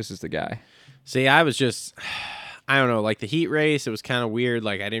 yeah, this is the guy. See, I was just, I don't know, like the heat race, it was kind of weird.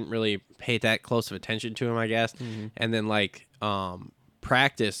 Like I didn't really pay that close of attention to him, I guess. Mm-hmm. And then like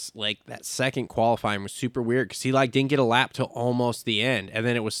practice, like that second qualifying was super weird because he like didn't get a lap till almost the end, and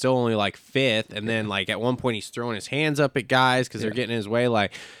then it was still only like 5th. And then like at one point he's throwing his hands up at guys because they're getting in his way.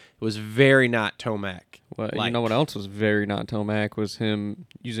 Like it was very not Tomac. Well, you know what else was very not Tomac was him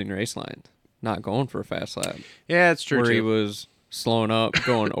using race lines, not going for a fast lap. Yeah, it's true. Where too. he was slowing up,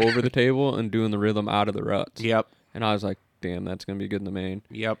 going over the table, and doing the rhythm out of the ruts. Yep. And I was like, damn, that's gonna be good in the main.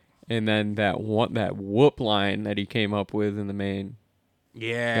 Yep. And then that whoop line that he came up with in the main,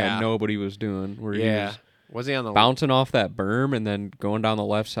 that nobody was doing, where he was he on the bouncing off that berm and then going down the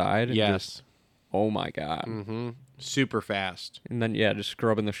left side? And yes. just, oh my god. Mm-hmm. Super fast. And then just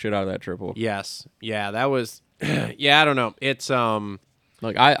scrubbing the shit out of that triple. Yes. Yeah, that was. Yeah, I don't know. It's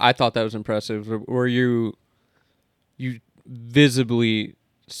like I thought that was impressive. Where you visibly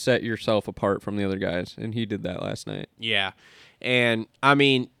set yourself apart from the other guys, and he did that last night. Yeah, and I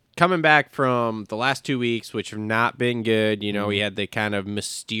mean, coming back from the last 2 weeks, which have not been good, you know, he had the kind of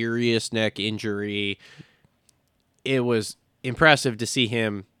mysterious neck injury. It was impressive to see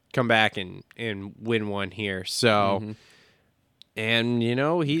him come back and win one here. So, and you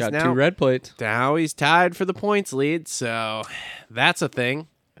know, he's got now 2 red plates. Now he's tied for the points lead, so that's a thing.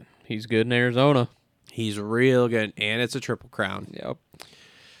 He's good in Arizona. He's real good, and it's a triple crown. Yep.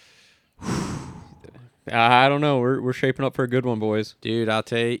 I don't know. We're shaping up for a good one, boys. Dude, I'll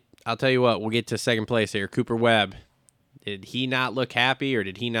tell you what. We'll get to second place here. Cooper Webb. Did he not look happy, or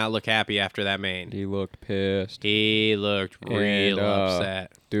did he not look happy after that main? He looked pissed. He looked real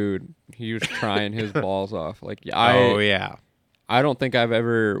upset. Dude, he was trying his balls off. Like yeah. I don't think I've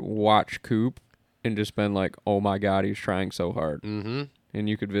ever watched Coop and just been like, oh my god, he's trying so hard. Mm-hmm. And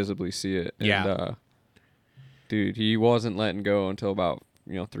you could visibly see it. Yeah. And, dude, he wasn't letting go until about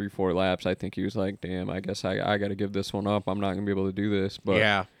 3-4 laps. I think he was like, damn, I guess I got to give this one up. I'm not going to be able to do this. But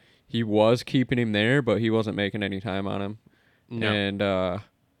yeah. He was keeping him there, but he wasn't making any time on him. No. And,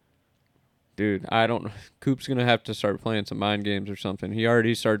 dude, I don't know. Coop's going to have to start playing some mind games or something. He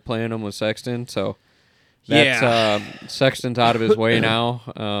already started playing them with Sexton, so that's Sexton's out of his way now.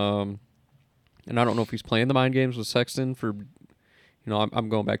 And I don't know if he's playing the mind games with Sexton for, I'm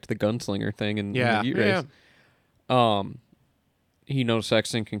going back to the gunslinger thing in the heat race. He knows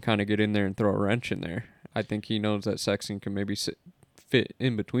Sexton can kind of get in there and throw a wrench in there. I think he knows that Sexton can maybe fit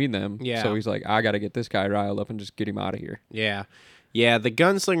in between them. Yeah. So he's like, I got to get this guy riled up and just get him out of here. Yeah. Yeah, the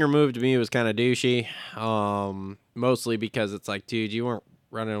gunslinger move to me was kind of douchey, mostly because it's like, dude, you weren't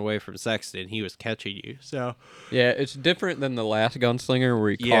running away from Sexton. He was catching you. So yeah, it's different than the last gunslinger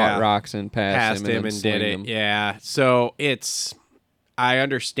where he caught Roxon, passed him and did it. Yeah. So I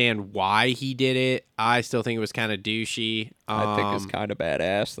understand why he did it. I still think it was kind of douchey. I think it's kind of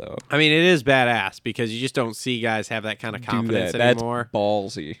badass, though. I mean, it is badass because you just don't see guys have that kind of confidence anymore. That's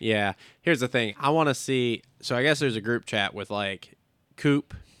ballsy. Yeah. Here's the thing. I want to see. So I guess there's a group chat with like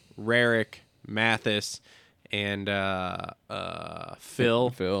Coop, Rarick, Mathis, and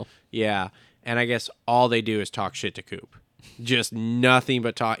Phil. Yeah. And I guess all they do is talk shit to Coop. Just nothing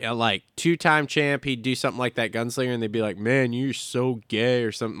but talk. Like 2-time champ, he'd do something like that gunslinger, and they'd be like, "Man, you're so gay,"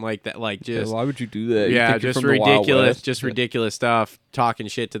 or something like that. Like, just why would you do that? Yeah, just ridiculous, ridiculous stuff, talking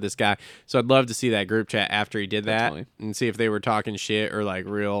shit to this guy. So I'd love to see that group chat after he did that, and see if they were talking shit or like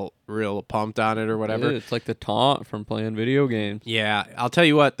real pumped on it or whatever. It's like the taunt from playing video games. Yeah, I'll tell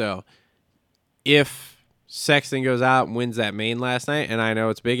you what though, if Sexton goes out and wins that main last night, and I know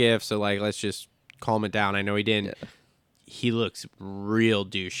it's big if, so like let's just calm it down. I know he didn't. Yeah. He looks real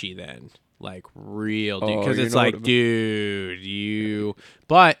douchey then. like real dude, Oh, because you it's know like, what- dude, you.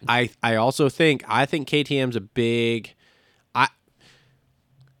 But I also think KTM's a big.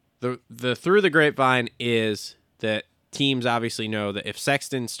 The through the grapevine is that teams obviously know that if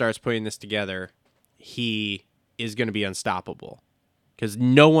Sexton starts putting this together, he is going to be unstoppable. Because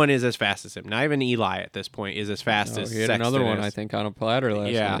no one is as fast as him. Not even Eli at this point is as fast Oh, as he had Sexton another one, is. I think, on a platter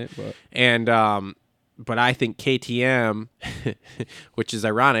last Yeah. night. But And but I think KTM, which is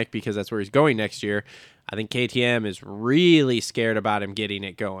ironic because that's where he's going next year. I think KTM is really scared about him getting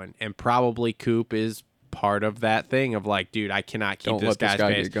it going, and probably Coop is part of that thing of like, dude, I cannot keep don't this let this guy's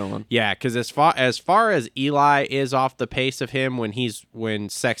guy pace get going. Yeah, because as far as Eli is off the pace of him when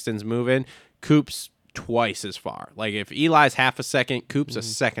Sexton's moving, Coop's twice as far. Like if Eli's half a second, Coop's a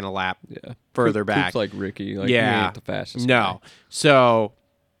second a lap Yeah, further Coop- back. Coop's like Ricky. Like, he Yeah. ain't the fastest. No. guy. So,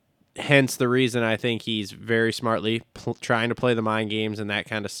 hence the reason I think he's very smartly trying to play the mind games and that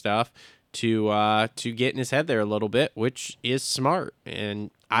kind of stuff to get in his head there a little bit, which is smart.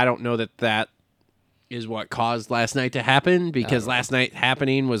 And I don't know that is what caused last night to happen, because last night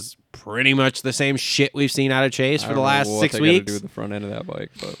happening was pretty much the same shit we've seen out of Chase I for don't the know last what 6 they gotta weeks. do with the front end of that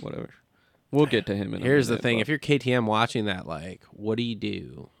bike, but whatever. We'll get to him in a Here's the minute, thing: but if you're KTM watching that, like, what do you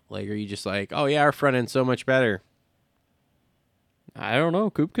do? Like, are you just like, oh yeah, our front end's so much better? I don't know.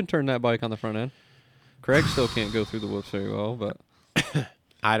 Coop can turn that bike on the front end. Craig still can't go through the whoops very well, but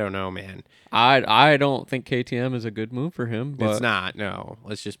I don't know, man. I don't think KTM is a good move for him. But It's not. No.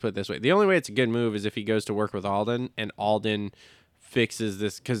 Let's just put it this way: the only way it's a good move is if he goes to work with Alden, and Alden fixes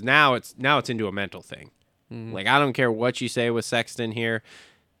this, because now it's into a mental thing. Mm-hmm. Like, I don't care what you say with Sexton here,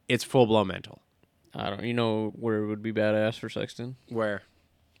 it's full blown mental. I don't. You know where it would be badass for Sexton? Where?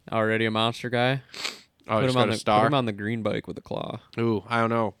 Already a monster guy. Oh, Put just him on go the to Star. Put him on the green bike with a claw. Ooh, I don't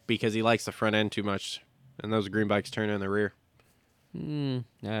know, because he likes the front end too much, and those green bikes turn in the rear. They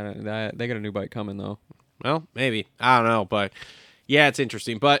got a new bike coming though. Well, maybe, I don't know, but yeah, it's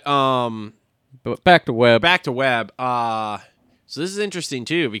interesting. But But back to Webb. back to Webb. So this is interesting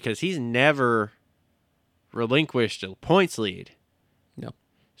too, because he's never relinquished a points lead. No.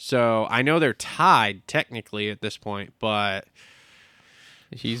 So I know they're tied technically at this point, but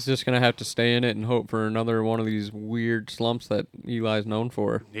He's just gonna have to stay in it and hope for another one of these weird slumps that Eli's known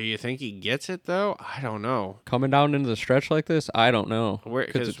for. do you think he gets it though? I don't know. Coming down into the stretch like this, I don't know.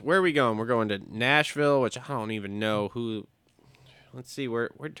 Because where are we going? We're going to Nashville, which I don't even know who. Let's see,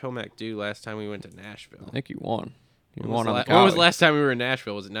 where did Tomac do last time we went to Nashville? I think you won. You When won on the when was the couch. last time we were in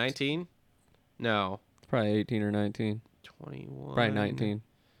Nashville? Was it 19? No, Probably 18 or 19. 21. Probably 19.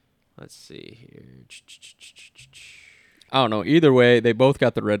 Let's see here. I don't know. Either way, they both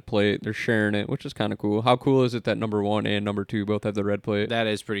got the red plate. They're sharing it, which is kind of cool. How cool is it that number 1 and number 2 both have the red plate? That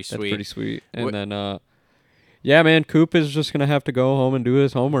is pretty That's sweet. pretty sweet. And What- then, yeah, man, Coop is just gonna have to go home and do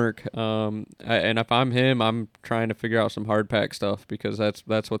his homework. And if I'm him, I'm trying to figure out some hard pack stuff, because that's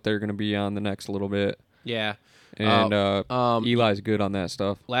what they're gonna be on the next little bit. Yeah. And Eli's good on that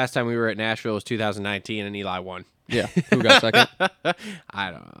stuff. Last time we were at Nashville was 2019, and Eli won. Yeah, who got second?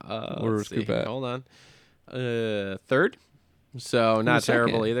 I don't know. Where Let's was Coop see. at? Hold on. Third. So not was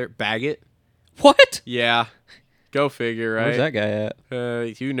terrible second? either. Baggett. What? Yeah. Go figure, right? Where's that guy at?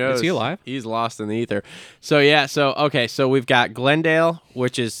 Who knows? Is he alive? He's lost in the ether. So yeah. So okay. So we've got Glendale,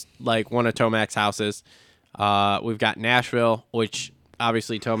 which is like one of Tomac's houses. We've got Nashville, which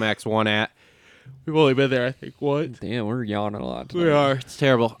obviously Tomac's won at. We've only been there, I think, once. Damn, we're yawning a lot tonight. We are. It's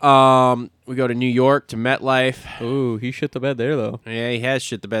terrible. We go to New York to MetLife. Ooh, he shit the bed there though. Yeah, he has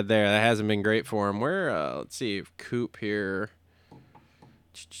shit the bed there. That hasn't been great for him. Let's see if Coop here.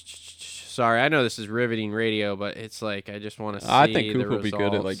 Sorry, I know this is riveting radio, but it's like I just want to see. I think the Coop will be good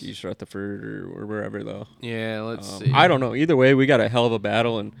at results. like East Rutherford or wherever though. Yeah, let's see. I don't know. Either way, we got a hell of a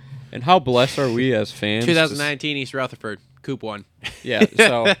battle, and how blessed are we as fans? 2019 East Rutherford. Coop won. Yeah.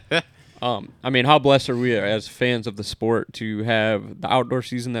 So, I mean, how blessed are we as fans of the sport to have the outdoor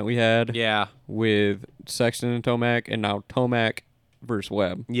season that we had? Yeah. With Sexton and Tomac, and now Tomac versus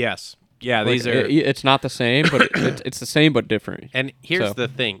Webb. Yes. Yeah. Like, These are. It's not the same, but it's the same but different. And here's So- the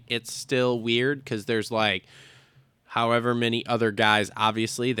thing. It's still weird because there's like however many other guys,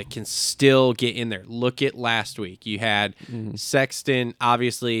 obviously, that can still get in there. Look at last week. You had Sexton,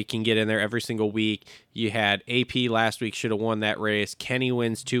 obviously, can get in there every single week. You had AP last week, should have won that race. Kenny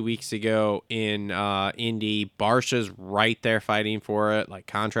wins 2 weeks ago in Indy. Barsha's right there fighting for it. Like,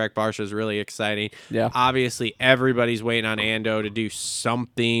 contract Barsha's really exciting. Yeah. Obviously, everybody's waiting on Ando to do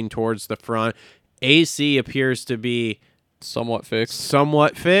something towards the front. AC appears to be Somewhat fixed.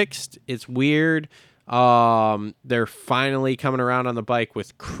 somewhat fixed. It's weird. They're finally coming around on the bike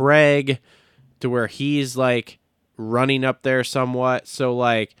with Craig to where he's like running up there somewhat. So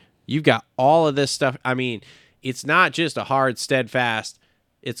like You've got all of this stuff. I mean, it's not just a hard, steadfast.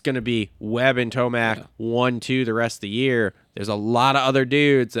 It's going to be Webb and Tomac 1-2 the rest of the year. There's a lot of other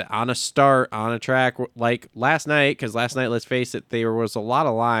dudes that on a start, on a track, like last night, because last night, let's face it, there was a lot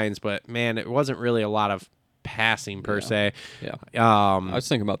of lines, but, man, it wasn't really a lot of passing per se. Yeah. I was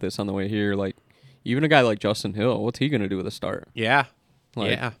thinking about this on the way here. Like, even a guy like Justin Hill, what's he going to do with a start? Yeah.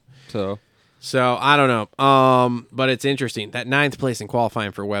 Like, yeah. So, I don't know. But it's interesting. That 9th place in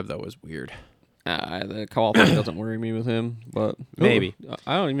qualifying for Webb, though, was weird. the qualifying doesn't worry me with him, but Maybe.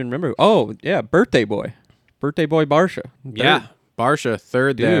 I don't even remember. Oh, yeah, birthday boy Barsha. Yeah, Barsha,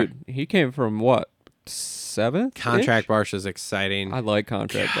 third there. Dude, he came from what, 7th? Contract Barsha's exciting. I like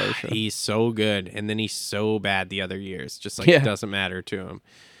contract Barsha. He's so good, and then he's so bad the other years. Just like Yeah. it doesn't matter to him.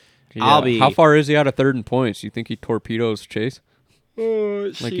 Yeah. How far is he out of third in points? You think he torpedoes Chase?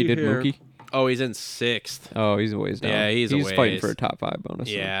 Like he did Mookie? Oh, he's in 6th. Oh, he's a ways down. Yeah, he's a fighting ways. for a top 5 bonus.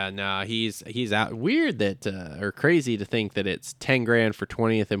 so. Yeah, no, he's out. Weird that, or crazy to think that it's $10,000 for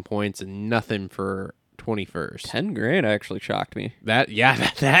 20th in points and nothing for 21st. $10,000 actually shocked me. That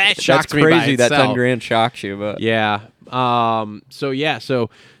shocked That's me by crazy that itself. $10,000 shocks you, but Yeah. So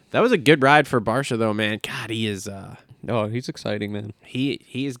that was a good ride for Barsha though, man. God, he is. oh, he's exciting, man.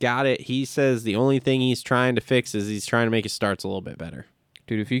 He's got it. He says the only thing he's trying to fix is he's trying to make his starts a little bit better.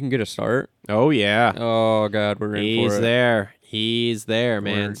 Dude, if he can get a start, Oh yeah. oh god, we're in for He's it. there. He's there,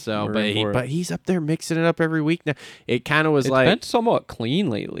 man. We're in for it. But he's up there mixing it up every week now. It kind of was It's like been somewhat clean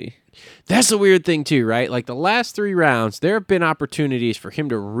lately. that's the weird thing too, right? Like the last 3 rounds, there have been opportunities for him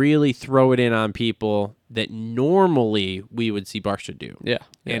to really throw it in on people that normally we would see Barsha do. Yeah,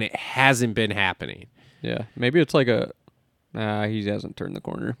 And it hasn't been happening. yeah. Maybe it's like a. He hasn't turned the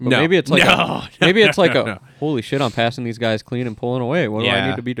corner. But No. maybe it's like No. maybe it's like No. holy shit, I'm passing these guys clean and pulling away. What do I Yeah.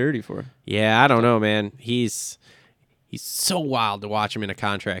 need to be dirty for? Yeah, I don't know, man. He's so wild to watch him in a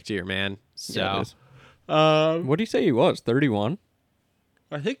contract year, man. So Yeah, it is. What do you say he was? 31?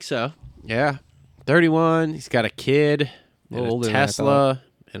 I think so. Yeah. 31. He's got a kid, and little older a than I Tesla,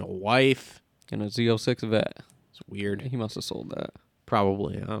 and a wife. And a Z06 vet. It's weird. He must have sold that.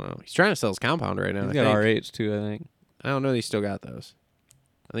 Probably. I don't know. He's trying to sell his compound right now. He's I got think. R8s too, I think. I don't know that he still got those.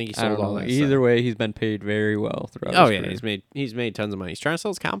 I think he I sold don't all know. that Either stuff. way, he's been paid very well throughout Oh his yeah, career. he's made tons of money. He's trying to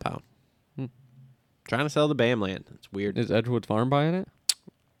sell his compound. Trying to sell the BAM land. It's weird. Is Edgewood Farm buying it?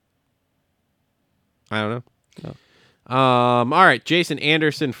 I don't know. No. All right, Jason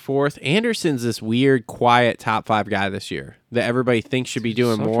Anderson 4th. Anderson's this weird, quiet top 5 guy this year that everybody thinks should be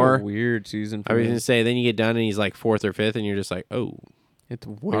doing Such more. a weird season for I was him. gonna say, then you get done and he's like 4th or 5th, and you're just like, oh, It's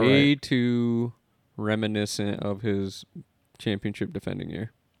way too reminiscent of his championship defending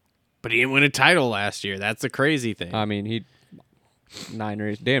year. but he didn't win a title last year. That's the crazy thing. I mean, he 9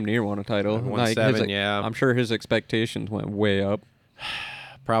 races, damn near won a title. Won Like, 7, yeah. I'm sure his expectations went way up.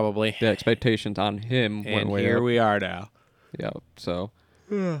 Probably. The expectations on him went And way here up. we are now. Yeah, so.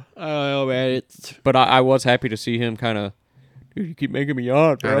 I don't know, man. It's But I was happy to see him kind of, dude, you keep making me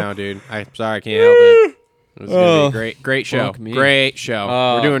yawn, bro. I know, dude. I'm sorry, I can't help it. It was gonna be great show. fuck me. Great show.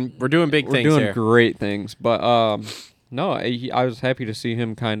 We're doing big We're things doing here. great things. But, no, I was happy to see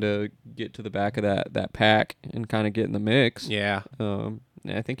him kind of get to the back of that pack and kind of get in the mix. Yeah.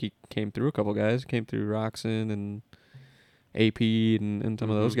 I think he came through a couple guys. Came through Roxon and AP and some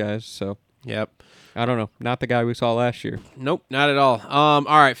of those guys. So Yep. I don't know. Not the guy we saw last year. Nope, not at all. All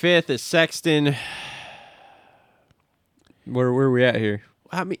right, 5th is Sexton. Where are we at here?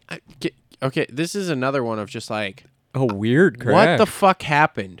 I mean, okay, this is another one of just like, Oh, weird crash. what the fuck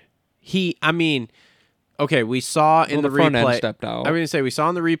happened? Okay, we saw in Well, the the front replay. end stepped out. I was gonna say we saw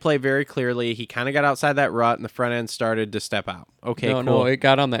in the replay very clearly. He kind of got outside that rut, and the front end started to step out. Okay, no, cool. no, it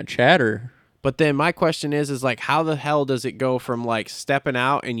got on that chatter. But then my question is like, how the hell does it go from like stepping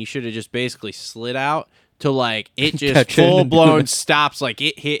out and you should have just basically slid out to like it just Catch it and full do blown it. stops, like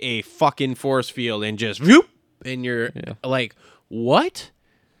it hit a fucking force field and just whoop, and you're Yeah. like, what?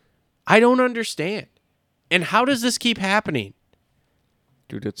 I don't understand. And how does this keep happening?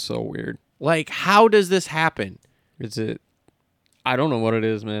 Dude, it's so weird. Like, how does this happen? Is it? I don't know what it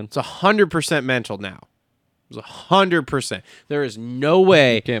is, man. It's 100% mental now. It's 100%. There is no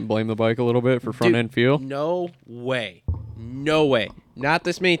way. You can't blame the bike a little bit for front Dude, end feel. No way. No way. Not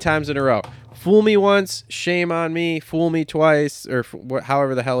this many times in a row. Fool me once, shame on me. Fool me twice, or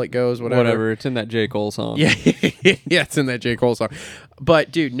however the hell it goes. Whatever. It's in that J. Cole song. Yeah, yeah, it's in that J. Cole song.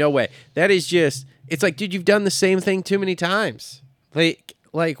 But dude, no way. That is just. It's like, dude, you've done the same thing too many times. Like,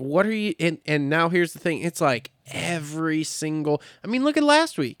 what are you? And now here's the thing. It's like every single. I mean, look at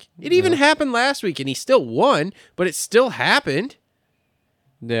last week. It even happened last week, and he still won, but it still happened.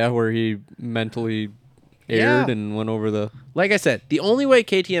 Yeah, where he mentally aired and went over the. Like I said, the only way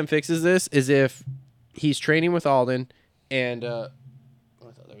KTM fixes this is if he's training with Alden and I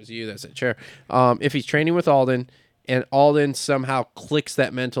thought that was you. That's a chair. If he's training with Alden and Alden somehow clicks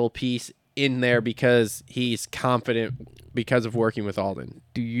that mental piece in there because he's confident because of working with Alden.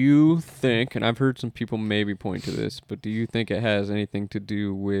 Do you think, and I've heard some people maybe point to this, but do you think it has anything to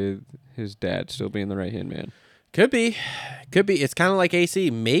do with his dad still being the right-hand man? Could be. It's kind of like AC.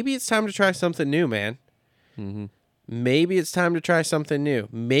 Maybe it's time to try something new, man. Mm-hmm. Maybe it's time to try something new.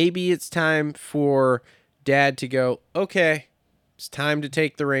 Maybe it's time for Dad to go, okay, it's time to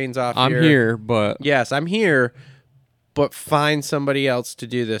take the reins off I'm here, but... Yes, I'm here, but find somebody else to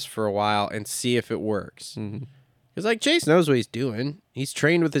do this for a while and see if it works. Mm-hmm. Because, like, Chase knows what he's doing. He's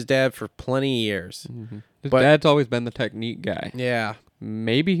trained with his dad for plenty of years. Mm-hmm. His dad's always been the technique guy. Yeah.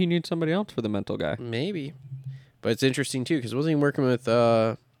 Maybe he needs somebody else for the mental guy. Maybe. But it's interesting, too, because wasn't he working with...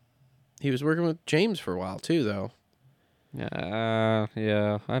 he was working with James for a while, too, though. Yeah,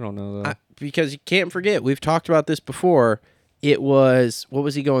 I don't know, though. Because you can't forget, we've talked about this before. It was... What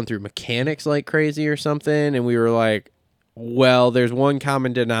was he going through? Mechanics like crazy or something? And we were like, well, there's one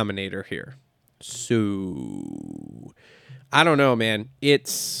common denominator here. So, I don't know, man.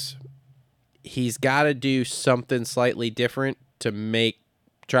 He's got to do something slightly different to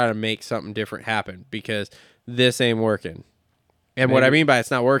try to make something different happen because this ain't working. And what I mean by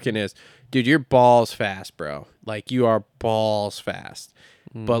it's not working is, dude, you're balls fast, bro. Like, you are balls fast.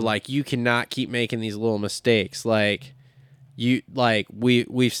 Mm-hmm. But, like, you cannot keep making these little mistakes. Like,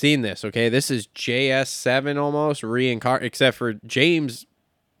 we've seen this, okay? This is JS7 almost reincarnated, except for James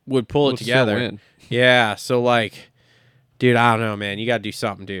would pull it together. Yeah, so like, dude, I don't know, man. You got to do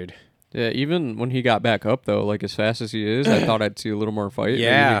something, dude. Yeah, even when he got back up, though, like as fast as he is, I thought I'd see a little more fight.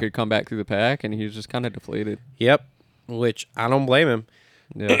 Yeah. Maybe he could come back through the pack, and he was just kind of deflated. Yep, which I don't blame him.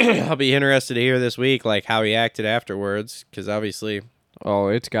 Yeah. I'll be interested to hear this week, like, how he acted afterwards, because obviously... Oh,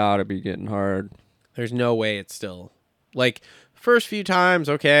 it's got to be getting hard. There's no way it's still... Like, first few times,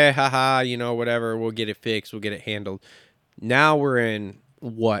 okay, haha, whatever, we'll get it fixed, we'll get it handled. Now we're in...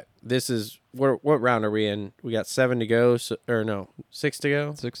 What? This is what round are we in? We got 7 to go, 6 to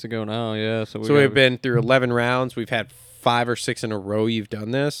go. 6 to go now, yeah. So we've been through 11 rounds. We've had 5 or 6 in a row. You've done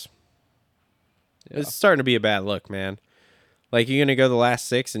this. Yeah. It's starting to be a bad look, man. Like, you're gonna go the last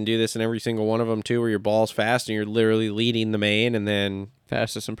 6 and do this in every single one of them too, where your ball's fast and you're literally leading the main, and then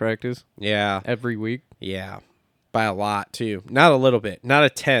fastest in practice. Yeah, every week. Yeah, by a lot too. Not a little bit. Not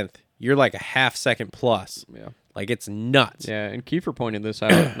a tenth. You're like a half second plus. Yeah. Like, it's nuts. Yeah, and Kiefer pointed this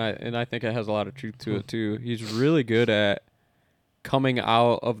out, and I think it has a lot of truth to it, too. He's really good at coming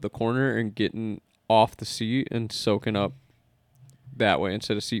out of the corner and getting off the seat and soaking up that way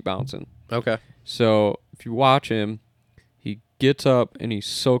instead of seat bouncing. Okay. So, if you watch him, he gets up and he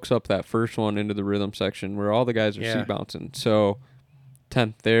soaks up that first one into the rhythm section where all the guys are seat bouncing. So,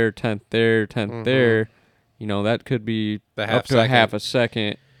 10th there, 10th there, 10th there. That could be up to a half a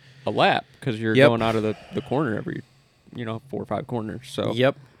second a lap because you're going out of the corner every 4 or 5 corners. So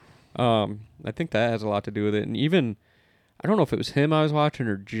I think that has a lot to do with it. And even I don't know if it was him I was watching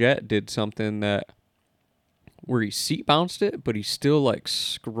or Jet did something where he seat bounced it, but he still like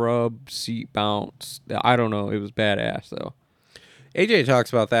scrub seat bounce. I don't know. It was badass though. AJ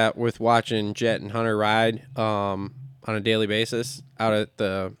talks about that with watching Jet and Hunter ride on a daily basis out at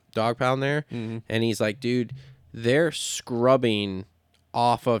the dog pound there. Mm-hmm. And he's like, dude, they're scrubbing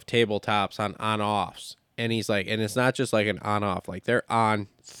off of tabletops on offs, and he's like, and it's not just like an on off, like they're on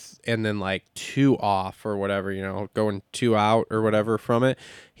and then like 2 off or whatever, going 2 out or whatever from it.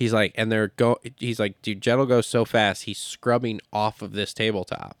 He's like, and he's like, dude, Jet will go so fast, he's scrubbing off of this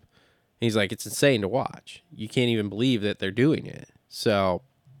tabletop. He's like, it's insane to watch. You can't even believe that they're doing it. So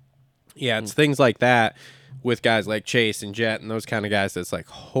yeah, it's things like that with guys like Chase and Jet and those kind of guys that's like,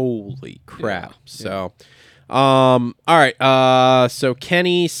 holy crap. So all right. So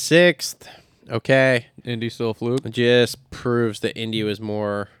Kenny 6th. Okay. Indy still a fluke. Just proves that Indy was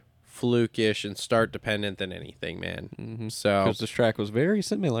more flukish and start dependent than anything, man. Mm-hmm. So because this track was very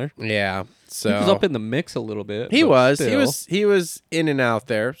similar. Yeah. So he was up in the mix a little bit. He was in and out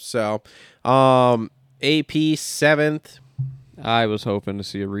there. So AP 7th. I was hoping to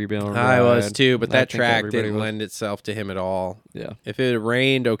see a rebound. I was too, but that track didn't lend itself to him at all. Yeah. If it had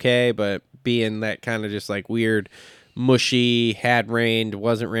rained, okay, but being that kind of just like weird, mushy, had rained,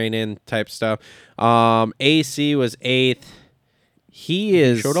 wasn't raining type stuff. AC was 8th.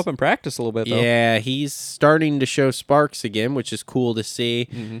 He showed up in practice a little bit, though. Yeah, he's starting to show sparks again, which is cool to see.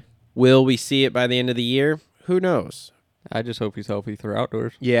 Mm-hmm. Will we see it by the end of the year? Who knows? I just hope he's healthy for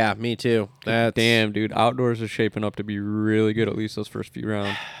outdoors. Yeah, me too. Damn, dude. Outdoors is shaping up to be really good, at least those first few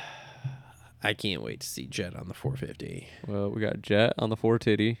rounds. I can't wait to see Jet on the 450. Well, we got Jet on the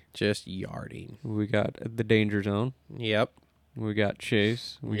 4Titty. Just yarding. We got the Danger Zone. Yep. We got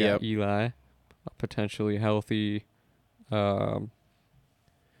Chase. We got Eli. A potentially healthy, whoever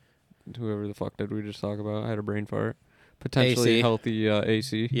the fuck did we just talk about? I had a brain fart. Potentially AC. healthy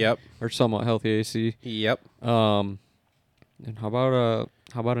AC. Yep. Or somewhat healthy AC. Yep. And how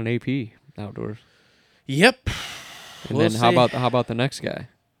about an AP outdoors? Yep. And We'll then see. how about the next guy?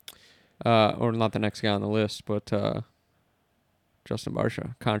 Or not the next guy on the list, but Justin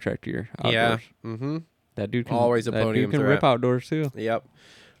Barsha, contract year outdoors. Yeah. Mm-hmm. That dude can Always a that podium dude can threat. rip outdoors too. Yep.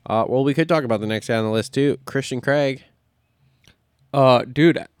 Well, we could talk about the next guy on the list too, Christian Craig.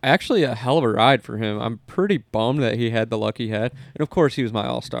 Dude, actually a hell of a ride for him. I'm pretty bummed that he had the luck he had, and of course he was my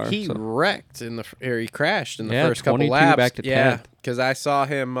all-star. He so. wrecked he crashed in the Yeah, first couple 22 laps. back to yeah, 10th. because I saw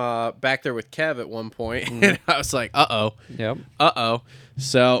him back there with Kev at one point, and I was like, Yep.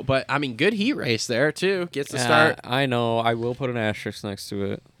 So, but I mean, good heat race there too. Gets to start. I know. I will put an asterisk next to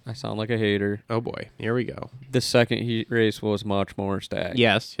it. I sound like a hater. Oh boy, here we go. The second heat race was much more stacked.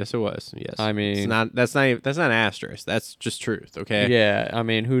 Yes, it was. Yes, I mean, it's not. That's not an asterisk. That's just truth. Okay. Yeah, I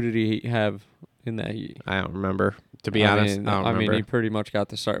mean, who did he have in that heat? I don't remember. To be honest, I don't remember. he pretty much got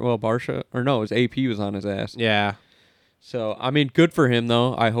the start. Well, Barsha, or no, his AP was on his ass. Yeah, So, I mean, good for him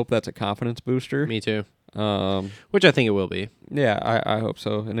though. I hope that's a confidence booster. me too. Um, Which I think it will be. yeah, I hope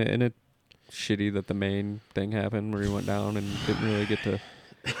so. And it's shitty that the main thing happened where he went down and didn't really get to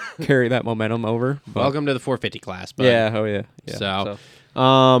carry that momentum over. But Welcome to the 450 class. Bud. yeah, oh yeah. So, hopefully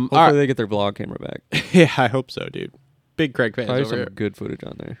all right. they get their vlog camera back. Yeah, I hope so, dude. Big Craig fans Probably over some here. good footage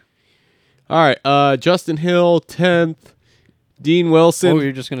on there. All right, Justin Hill 10th, Dean Wilson. Oh,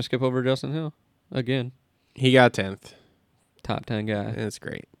 you're just gonna skip over Justin Hill again? He got 10th. Top 10 guy. That's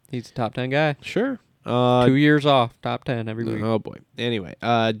great. He's a top 10 guy. Sure. 2 years off, top 10 every week. Oh boy. Anyway,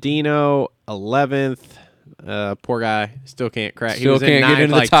 Dino 11th. Poor guy, still can't crack. He Still was in can't get ninth,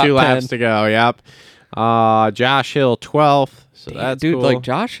 into the like top 2 laps 10. to go. Yep. Josh Hill 12th. So that's dude, cool. like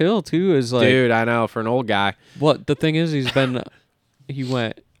Josh Hill too is like, dude, I know, for an old guy. what the thing is, he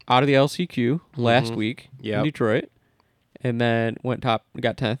went out of the LCQ last week Yep. in Detroit, and then got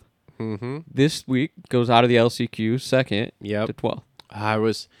 10th. Mm-hmm. This week goes out of the LCQ second Yep. to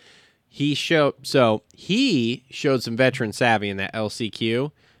 12th. He showed some veteran savvy in that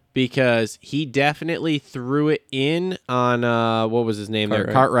LCQ because he definitely threw it in on what was his name there,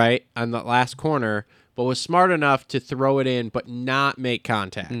 Cartwright, on the last corner, but was smart enough to throw it in but not make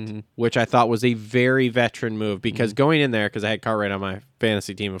contact, which I thought was a very veteran move because going in there, because I had Cartwright on my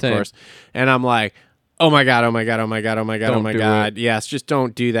fantasy team, of Same. course, and I'm like, oh my god, oh my god, oh my god, oh my god, oh Don't my do god, yes, just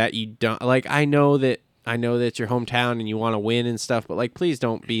don't do that. You don't like. I know that it's your hometown and you want to win and stuff, but like, please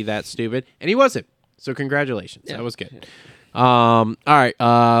don't be that stupid. And he wasn't. So congratulations. That was good. All right.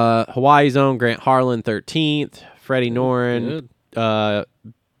 Hawaii Zone, Grant Harlan 13th, Freddie Noren,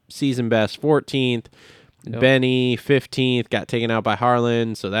 season best 14th, Benny 15th, got taken out by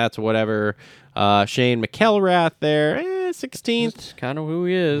Harlan, so that's whatever. Shane McElrath there, 16th. That's kind of who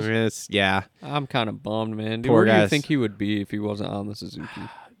he is. Yeah. I'm kind of bummed, man. Dude, Poor where do you guys. think he would be if he wasn't on the Suzuki?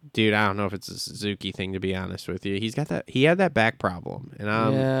 Dude, I don't know if it's a Suzuki thing, to be honest with you. He had that back problem, and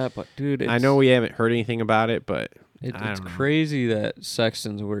Yeah, but dude, I know we haven't heard anything about it, but I it's don't know. crazy that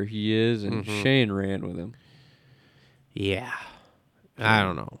Sexton's where he is and Shane ran with him. Yeah, I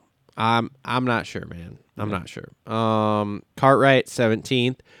don't know. I'm not sure, man. I'm not sure. Cartwright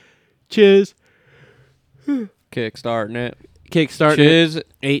 17th, Chiz Kickstarting it. kickstarting Chiz,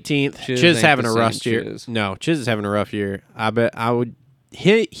 18th. Chiz Chiz ain't having the a same rough year. Chiz. No, Chiz is having a rough year. I bet I would.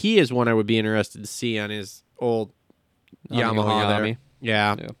 He is one I would be interested to see on his old On the Yamaha there. Yami.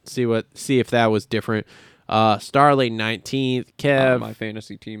 Yeah. Yeah. See if that was different. Starling 19th. Kev. My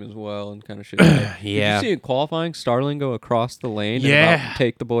fantasy team as well and kind of shit. Did Yeah. you see in qualifying Starling go across the lane and Yeah. about to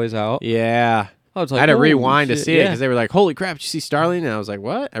take the boys out? Yeah. I was I like, had to holy rewind to shit, see it yeah. because they were like, "Holy crap! Did you see Starling?" And I was like,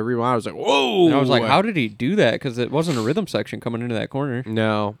 "What?" I rewound. I was like, "Whoa!" And I was like, how did he do that? Because it wasn't a rhythm section coming into that corner.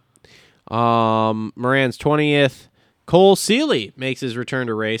 No. Moranz 20th. Cole Seeley makes his return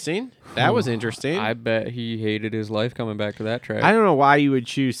to racing. That was interesting. I bet he hated his life coming back to that track. I don't know why you would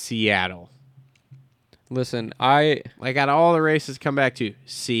choose Seattle. Listen, Like, out of all the races, come back to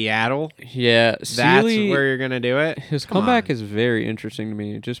Seattle. That's Seeley, where you're gonna do it. his Come comeback on. is very interesting to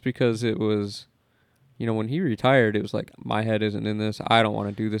me just because it was, when he retired, it was like, my head isn't in this. I don't want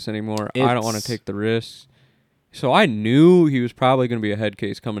to do this anymore. I don't want to It's- take the risks. So I knew he was probably going to be a head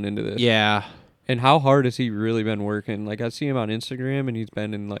case coming into this. Yeah. And how hard has he really been working? Like, I see him on Instagram, and he's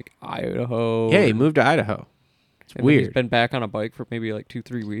been in, like, Idaho. Yeah, he and- moved to Idaho. And weird. He's been back on a bike for maybe like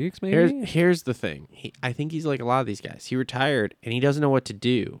 2-3 weeks, maybe. Here's the thing. I think he's like a lot of these guys. He retired and he doesn't know what to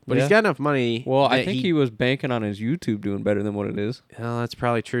do, but he's Yeah. got enough money. Well, I that think he was banking on his YouTube doing better than what it is. Well, that's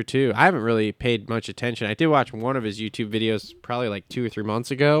probably true too. I haven't really paid much attention. I did watch one of his YouTube videos probably like 2 or 3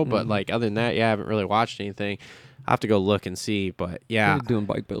 months ago, but like other than that, yeah, I haven't really watched anything. I have to go look and see, but yeah, He's doing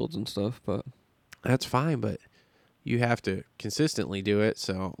bike builds and stuff, but that's fine. But you have to consistently do it.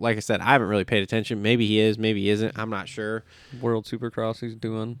 So, like I said, I haven't really paid attention. Maybe he is, maybe he isn't. I'm not sure. World Supercross he's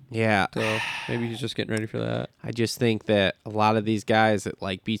doing. Yeah. So maybe he's just getting ready for that. I just think that a lot of these guys that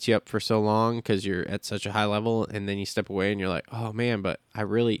like beat you up for so long because you're at such a high level, and then you step away and you're like, oh man, but I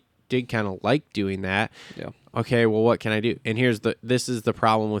really did kind of like doing that. Yeah. Okay, well, what can I do? And this is the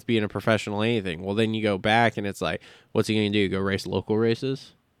problem with being a professional anything. Well, then you go back and it's like, what's he going to do? Go race local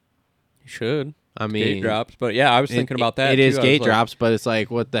races? He should. I mean, Gate drops, but yeah, I was thinking about that. It too. is I was gate like, drops, but it's like,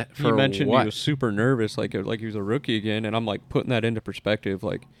 what the? He for mentioned what? he was super nervous, like he was a rookie again, and I'm like putting that into perspective.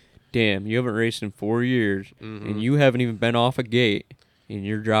 Like, damn, you haven't raced in 4 years, and you haven't even been off a gate, and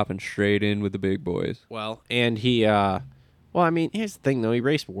you're dropping straight in with the big boys. Well, and he, well, I mean, here's the thing though. He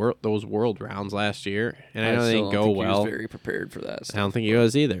raced those world rounds last year, and I know they didn't go well. He was very prepared for that. I don't think he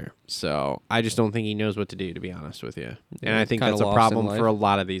was either. So I just don't think he knows what to do, to be honest with you. And I think kinda that's a lost problem in for a life.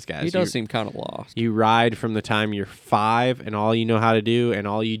 lot of these guys. He does seem kind of lost. You ride from the time you're 5, and all you know how to do, and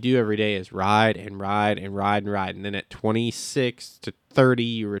all you do every day is ride and ride and ride and ride. And then at 26 to 30,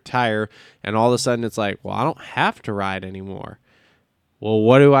 you retire, and all of a sudden it's like, well, I don't have to ride anymore. Well,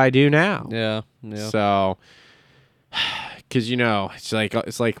 what do I do now? Yeah. So, because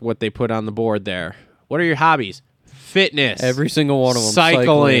it's like what they put on the board there. What are your hobbies? Fitness. Every single one of them.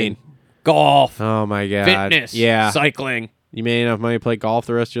 Cycling. Golf. Oh my god. Fitness. Yeah. Cycling. You made enough money to play golf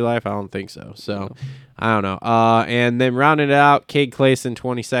the rest of your life? I don't think so. So, I don't know. And then rounding it out, Cade Clayson,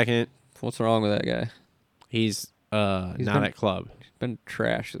 22nd. What's wrong with that guy? He's not at club. He's been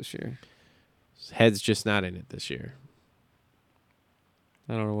trash this year. His head's just not in it this year.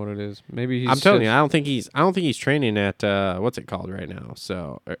 I don't know what it is. Maybe he's. I'm telling you, I don't think he's training at what's it called right now.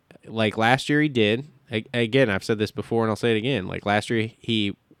 So, like last year he did. Again, I've said this before and I'll say it again. Like last year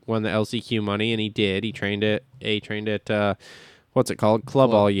he won the LCQ money and he did. He trained at what's it called?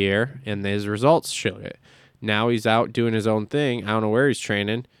 Club all year, and his results showed it. Now he's out doing his own thing. I don't know where he's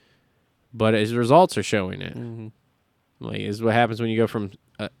training, but his results are showing it. Mm-hmm. Like, is what happens when you go from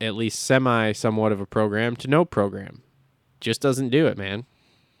at least somewhat of a program to no program. Just doesn't do it, man.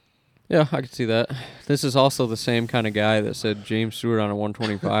 Yeah, I could see that. This is also the same kind of guy that said James Stewart on a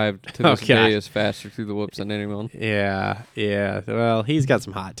 125 to this day is faster through the whoops than anyone. Yeah. Well, he's got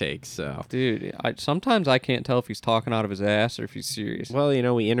some hot takes, so. Dude, sometimes I can't tell if he's talking out of his ass or if he's serious. Well,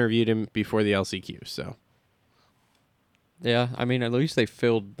 we interviewed him before the LCQ, so. Yeah, I mean, at least they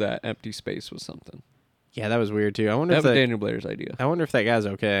filled that empty space with something. Yeah, that was weird, too. I wonder That was Daniel Blair's idea. I wonder if that guy's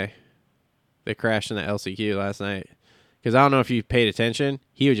okay. They crashed in the LCQ last night. Because I don't know if you paid attention.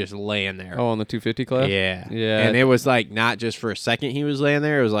 He was just laying there. Oh, on the 250 class? Yeah. Yeah. And it was like not just for a second he was laying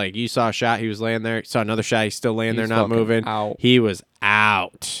there. It was like you saw a shot, he was laying there. You saw another shot, he's still laying there, not fucking moving. out. He was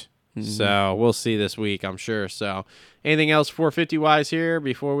out. So we'll see this week, I'm sure. So anything else 450-wise here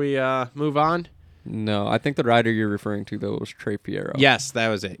before we move on? No, I think the rider you're referring to, though, was Trey Piero. Yes, that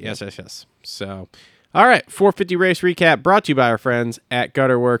was it. Yes. So, all right, 450 race recap brought to you by our friends at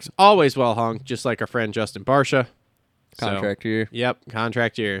Gutterworks. Always well hung, just like our friend Justin Barsha. Contract year. Yep,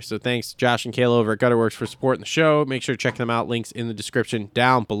 contract year. So thanks, Josh and Kayla over at Gutterworks for supporting the show. Make sure to check them out. Links in the description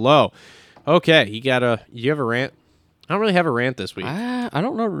down below. Okay, you have a rant? I don't really have a rant this week. I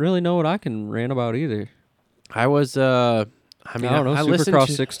don't really know what I can rant about either. I was, I don't know. I listened Supercross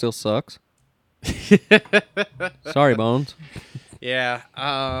to... 6 still sucks. Sorry, Bones. Yeah.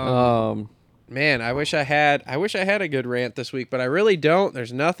 Man, I wish I had a good rant this week, but I really don't.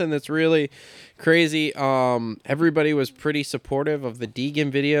 There's nothing that's really crazy. Everybody was pretty supportive of the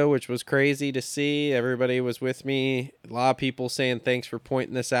Deegan video, which was crazy to see. Everybody was with me. A lot of people saying thanks for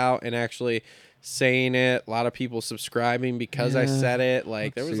pointing this out and actually saying it. A lot of people subscribing because I said it.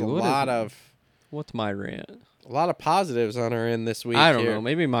 Like there was a lot of What's my rant? a lot of positives on our end this week. I don't know.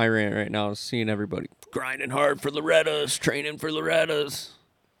 Maybe my rant right now is seeing everybody grinding hard for Loretta's, training for Loretta's.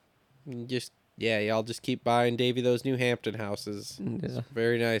 Y'all just keep buying Davey those New Hampton houses. Yeah. It's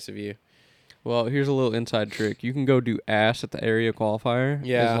very nice of you. Well, here's a little inside trick. You can go do ass at the area qualifier.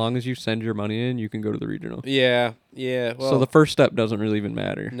 Yeah. As long as you send your money in, you can go to the regional. Yeah. Well, So the first step doesn't really even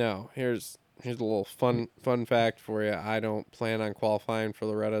matter. no. Here's a little fun fact for you. I don't plan on qualifying for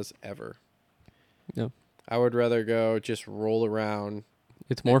Loretta's ever. No. I would rather go just roll around.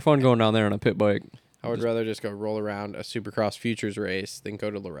 It's more fun going down there on a pit bike. I would rather just go roll around a Supercross Futures race than go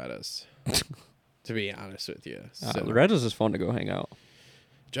to Loretta's. to be honest with you. So The Reds is fun to go hang out.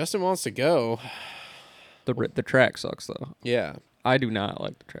 Justin wants to go. The track sucks though. Yeah. I do not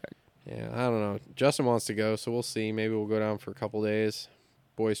like the track. Yeah, I don't know. Justin wants to go, so we'll see. Maybe we'll go down for a couple days.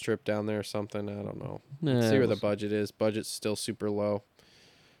 Boys trip down there or something. I don't know. See where the budget is. Budget's still super low.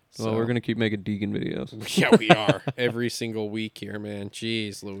 Well, we're going to keep making Deegan videos. Yeah, we are. Every single week here, man.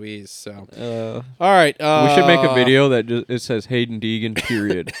 Jeez Louise. So, all right. We should make a video that it says Hayden Deegan,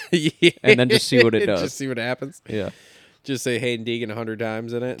 period. Yeah. And then just see what it does. Just see what happens. Yeah. Just say Hayden Deegan 100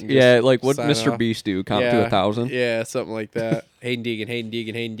 times in it. And Yeah, just like what sign Mr. off. Beast do, count to 1,000. Yeah, something like that. Hayden Deegan, Hayden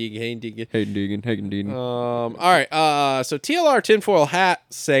Deegan, Hayden Deegan, Hayden Deegan. Hayden Deegan, Hayden Deegan. All right. So TLR tinfoil hat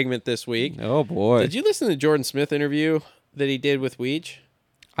segment this week. Oh, boy. Did you listen to the Jordan Smith interview that he did with Weech?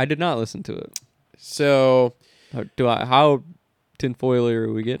 I did not listen to it. So How tinfoily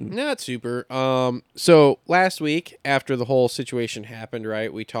are we getting? not super. So last week after the whole situation happened,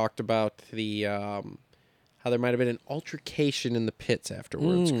 right? We talked about the how there might have been an altercation in the pits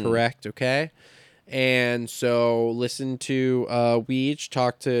afterwards. Correct? Okay. And so listen to Weech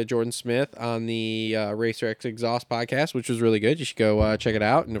talk to Jordan Smith on the Racer X Exhaust podcast, which was really good. You should go check it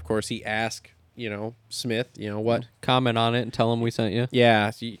out. And of course, he asked, Smith, what? Comment on it and tell him we sent you.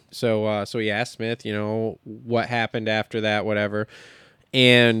 Yeah. So he asked Smith, what happened after that, whatever.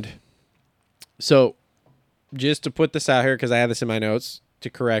 And so just to put this out here, because I have this in my notes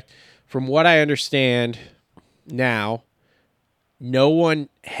to correct, from what I understand now, no one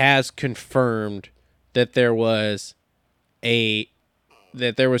has confirmed that there was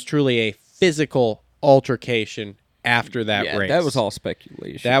truly a physical altercation after that race. That was all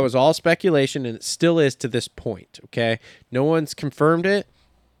speculation. That was all speculation, and it still is to this point, okay? No one's confirmed it.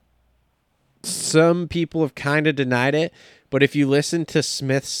 Some people have kind of denied it, but if you listen to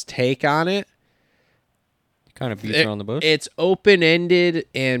Smith's take on it, kind of beats around the bush. it's open-ended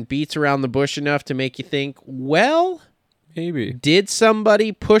and beats around the bush enough to make you think, well, maybe. did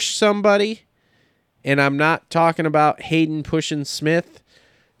somebody push somebody? And I'm not talking about Hayden pushing Smith.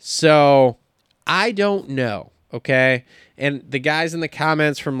 So I don't know. Okay. And the guys in the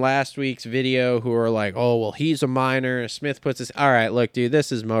comments from last week's video who are like, oh, well, he's a minor. Smith puts his. All right, look, dude,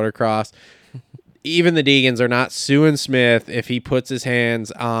 this is motocross. Even the Deegans are not suing Smith if he puts his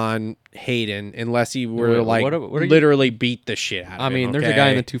hands on Hayden, unless he were literally beat the shit out of him. There's a guy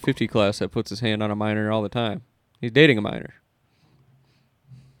in the 250 class that puts his hand on a minor all the time. He's dating a minor.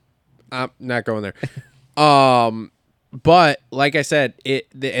 I'm not going there. But like I said,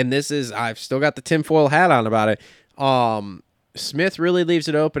 I've still got the tinfoil hat on about it. Smith really leaves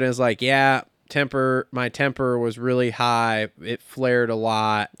it open as like, yeah, my temper was really high. It flared a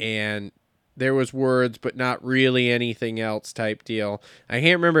lot, and there was words, but not really anything else type deal. I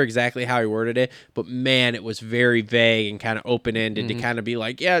can't remember exactly how he worded it, but man, it was very vague and kind of open-ended to kind of be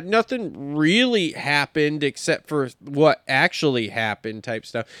like, yeah, nothing really happened except for what actually happened type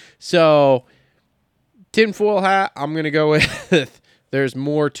stuff. So tinfoil hat, I'm going to go with there's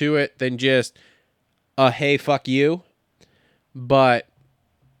more to it than just a hey, fuck you. But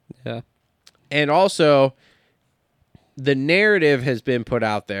yeah. And also the narrative has been put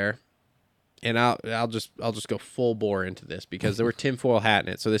out there, and I'll just go full bore into this because there were tinfoil hat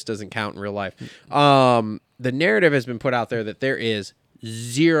in it, so this doesn't count in real life. The narrative has been put out there that there is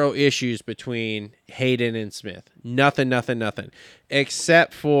zero issues between Hayden and Smith. Nothing.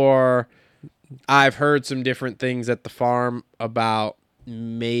 Except for I've heard some different things at the farm about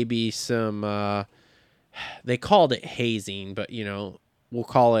maybe some they called it hazing, but we'll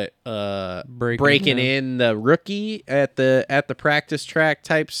call it breaking in the rookie at the practice track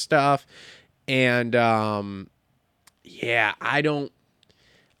type stuff. And yeah, I don't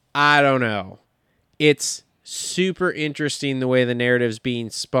know. It's super interesting the way the narrative's being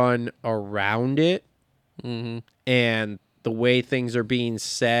spun around it, and the way things are being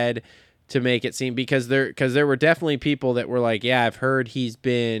said to make it seem, because there were definitely people that were like, yeah, I've heard he's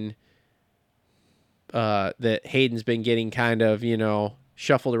been that Hayden's been getting kind of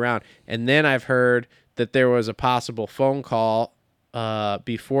shuffled around, and then I've heard that there was a possible phone call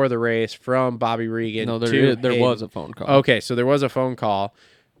before the race from Bobby Regan. No, there was a phone call. Okay, so there was a phone call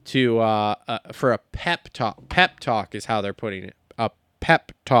to for a pep talk. Pep talk is how they're putting it. A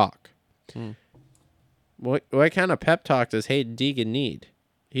pep talk. What kind of pep talk does Hayden Deegan need?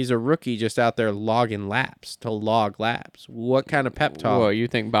 He's a rookie just out there logging laps to log laps. What kind of pep talk? What, you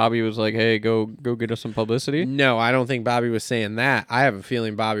think Bobby was like, hey, go get us some publicity? No, I don't think Bobby was saying that. I have a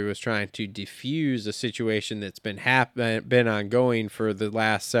feeling Bobby was trying to diffuse a situation that's been ongoing for the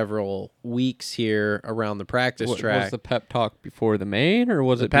last several weeks here around the practice track. Was the pep talk before the main, or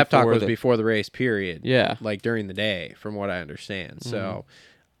was the it pep talk before was before the race period? Yeah. Like during the day, from what I understand. So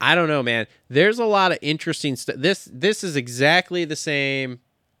I don't know, man. There's a lot of interesting stuff. This is exactly the same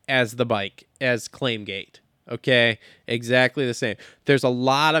as the bike, as Claimgate. Okay, exactly the same. There's a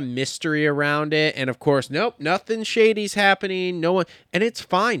lot of mystery around it, and of course, nope, nothing shady's happening. No one, and it's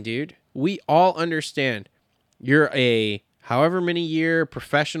fine, dude. We all understand. You're a however many year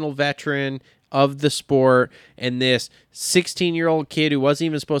professional veteran of the sport, and this 16-year-old kid who wasn't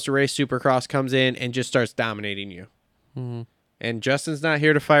even supposed to race Supercross comes in and just starts dominating you. Mm-hmm. And Justin's not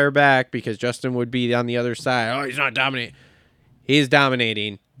here to fire back because Justin would be on the other side. Oh, he's not dominating. He's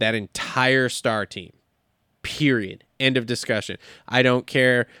dominating that entire star team. Period. End of discussion. I don't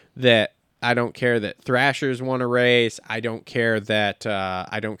care that Thrashers won a race. I don't care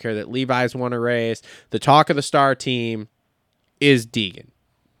that Levi's won a race. The talk of the star team is Deegan.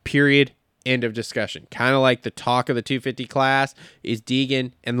 Period. End of discussion. Kind of like the talk of the 250 class is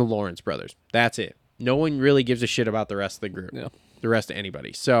Deegan and the Lawrence brothers. That's it. No one really gives a shit about the rest of the group. Yeah. The rest of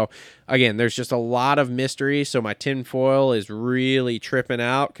anybody. So, again, there's just a lot of mystery. So my tinfoil is really tripping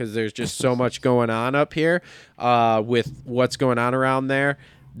out because there's just so much going on up here with what's going on around there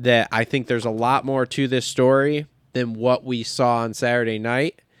that I think there's a lot more to this story than what we saw on Saturday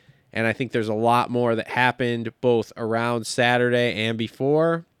night. And I think there's a lot more that happened both around Saturday and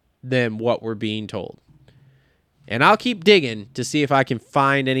before than what we're being told. And I'll keep digging to see if I can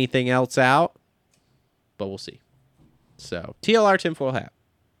find anything else out, but we'll see. So, TLR tinfoil hat.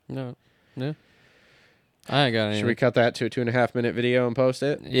 No. Yeah. I ain't got any. Should we cut that to a 2.5 minute video and post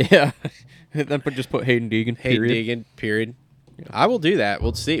it? Yeah. Then just put Hayden Deegan. Hayden period. Deegan, period. I will do that.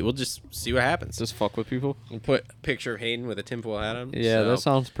 We'll see. We'll just see what happens. Just fuck with people. And put a picture of Hayden with a tinfoil hat on. Yeah, so. that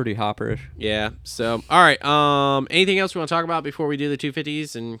sounds pretty hopperish. Yeah. So, all right. Anything else we want to talk about before we do the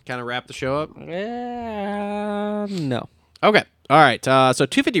 250s and kind of wrap the show up? No. Okay. All right. So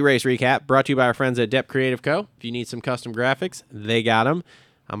 250 race recap brought to you by our friends at Depp Creative Co. If you need some custom graphics, they got them.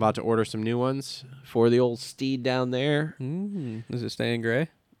 I'm about to order some new ones for the old steed down there. Is it staying gray?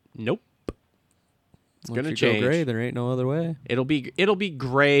 Nope. It's Once gonna you change. Go gray, there ain't no other way. It'll be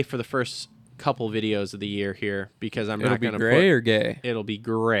gray for the first couple videos of the year here because I'm It'll not be going to gray put. or gay. It'll be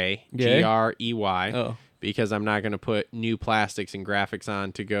gray. Gay? Grey. Oh. Because I'm not going to put new plastics and graphics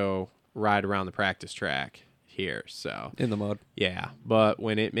on to go ride around the practice track here. So In the mud. yeah, but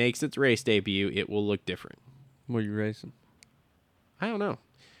when it makes its race debut, it will look different. What are you racing? I don't know.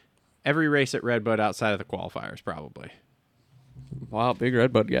 Every race at Redbud outside of the qualifiers, probably. Wow, big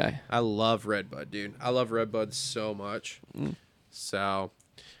Redbud guy. I love Redbud, dude. I love Redbud so much. So,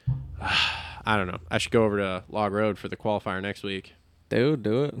 I don't know. I should go over to Log Road for the qualifier next week. Dude,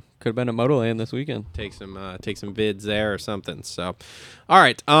 do it. Could have been at Motoland this weekend. Take some vids there or something. So, all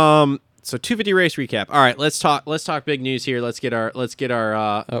right. So 250 race recap. All right, let's talk big news here. Let's get our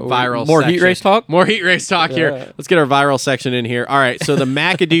viral more section. heat race talk. More heat race talk Yeah. here. Let's get our viral section in here. All right. So the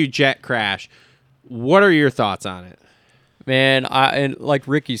McAdoo jet crash. What are your thoughts on it? Man, and like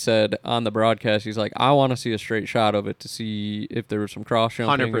Ricky said on the broadcast, he's like, I want to see a straight shot of it to see if there was some cross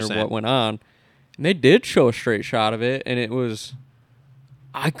jumping 100%. or what went on. And they did show a straight shot of it, and it was,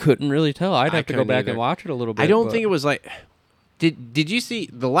 I couldn't really tell. I'd have to go couldn't back either. and watch it a little bit. I don't but think it was like. Did you see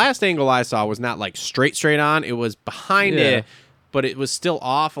the last angle I saw was not like straight on. It was behind Yeah. it, but it was still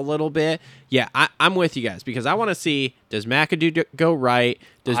off a little bit. Yeah, I'm with you guys because I want to see, does McAdoo go right?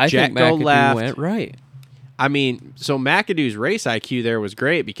 Does I Jet think go McAdoo left? went right. I mean, so McAdoo's race IQ there was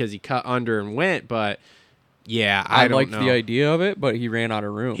great because he cut under and went, but yeah, I don't liked know. the idea of it, but he ran out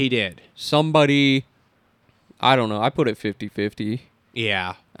of room. He did. Somebody, I don't know. I put it 50-50.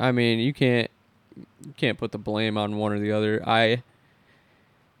 Yeah. I mean, you can't put the blame on one or the other.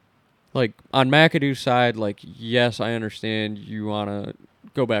 Like on McAdoo's side, like yes, I understand you want to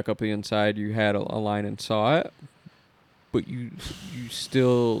go back up the inside. You had a line and saw it, but you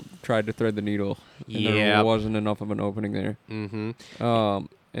still tried to thread the needle. And Yeah. there wasn't enough of an opening there. Mm-hmm.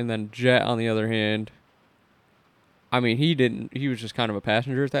 And then Jet on the other hand, I mean, he was just kind of a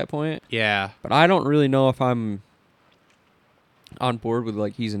passenger at that point. Yeah. But I don't really know if I'm on board with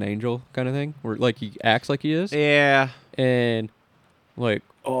like he's an angel kind of thing, where like he acts like he is. Yeah. And like,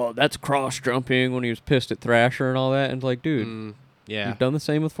 oh, that's cross jumping when he was pissed at Thrasher and all that. And like, dude, Yeah. you've done the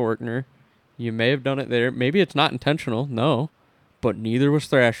same with Forkner. You may have done it there. Maybe it's not intentional, no, but neither was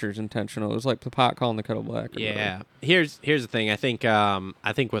Thrasher's intentional. It was like the pot calling the kettle black. Or Yeah. Here's the thing. I think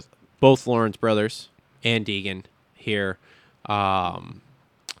with both Lawrence brothers and Deegan here,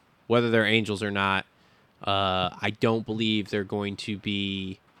 whether they're angels or not, I don't believe they're going to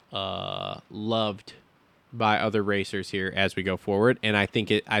be loved by other racers here as we go forward. And I think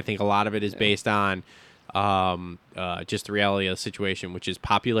a lot of it is based on just the reality of the situation, which is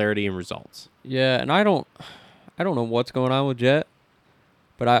popularity and results. Yeah, and I don't know what's going on with Jet,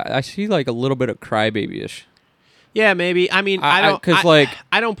 but I see like a little bit of crybaby-ish. Yeah, maybe. I mean, I don't because like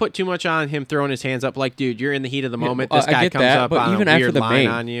I don't put too much on him throwing his hands up. Like, dude, you're in the heat of the moment. I This guy get comes that, up but on even a after weird the line main,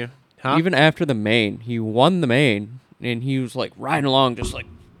 on you. Huh? Even after the main, he won the main, and he was like riding along, just like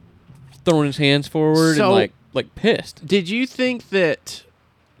throwing his hands forward So- and like pissed. Did you think that?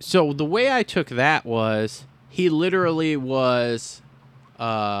 So the way I took that was he literally was,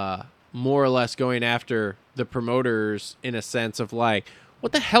 more or less going after the promoters in a sense of like,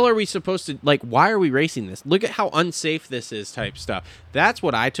 what the hell are we supposed to like? Why are we racing this? Look at how unsafe this is, type stuff. That's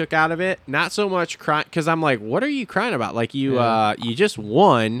what I took out of it. Not so much crying, because I'm like, what are you crying about? Like you just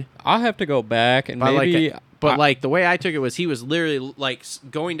won. I'll have to go back and But maybe. like the way I took it was he was literally like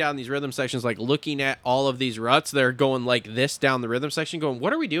going down these rhythm sections, like looking at all of these ruts. They're going like this down the rhythm section, going,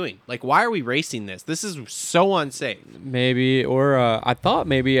 "What are we doing? Like, why are we racing this? This is so unsafe." Maybe, or I thought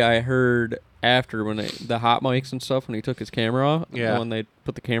maybe I heard after when the hot mics and stuff when he took his camera off. Yeah. When they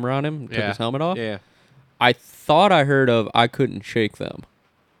put the camera on him, and took Yeah. his helmet off. Yeah. I thought I heard of I couldn't shake them.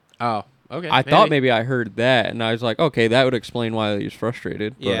 Oh, okay. I thought maybe I heard that, and I was like, okay, that would explain why he was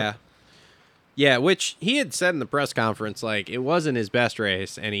frustrated. But Yeah. Yeah, which he had said in the press conference, like, it wasn't his best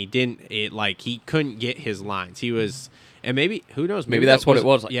race, and he couldn't get his lines. He was, and maybe, who knows? Maybe that's what it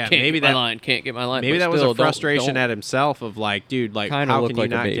was. Like, yeah, can't maybe get that my line, can't get my line. Maybe but that was still, a frustration don't, at himself of like, dude, like, Kinda how look can you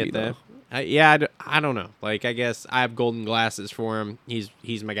like a not baby, get that? though. I don't know. Like, I guess I have golden glasses for him.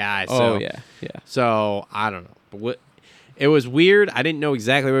 He's my guy. Oh So, yeah. So I don't know, but it was weird. I didn't know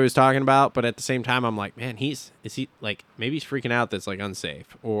exactly what he was talking about, but at the same time, I'm like, man, is he like, maybe he's freaking out that's like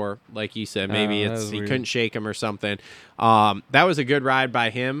unsafe, or like you said, maybe that it's was he weird. couldn't shake him or something. That was a good ride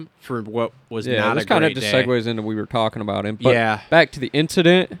by him for what was Yeah, not this a kind of great just day. segues into we were talking about him. But Yeah. back to the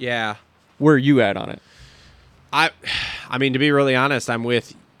incident. Yeah, Where are you at on it? I mean, to be really honest, I'm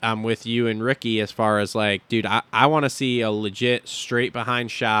with you and Ricky as far as like, dude, I want to see a legit straight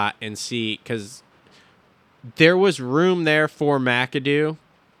behind shot and see, because there was room there for McAdoo,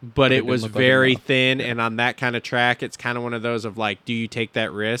 but it didn't was look like very enough. thin. And on that kind of track, it's kind of one of those of like, do you take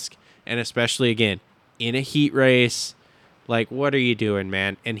that risk? And especially again in a heat race, like, what are you doing,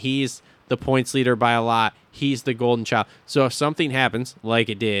 man? And he's the points leader by a lot. He's the golden child. So if something happens like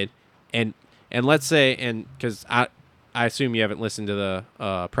it did, and let's say, and because I assume you haven't listened to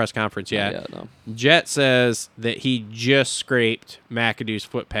the press conference yet. Yeah, no. Jet says that he just scraped McAdoo's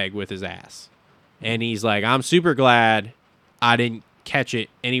foot peg with his ass. And he's like, I'm super glad I didn't catch it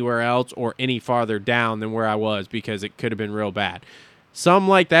anywhere else or any farther down than where I was, because it could have been real bad. Something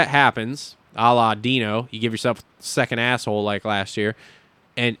like that happens, a la Dino. You give yourself a second asshole like last year.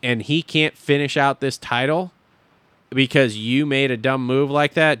 And he can't finish out this title because you made a dumb move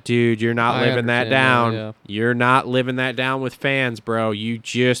like that. Dude, you're not I living that understand down. that, yeah. You're not living that down with fans, bro. You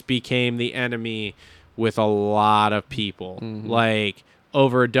just became the enemy with a lot of people. Like,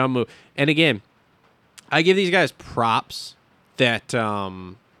 over a dumb move. And again, I give these guys props that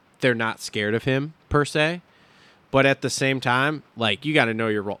they're not scared of him per se, but at the same time, like, you got to know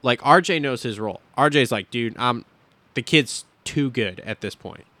your role. Like, RJ knows his role. RJ's like, dude, the kid's too good at this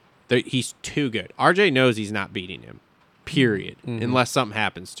point. He's too good. RJ knows he's not beating him, period, unless something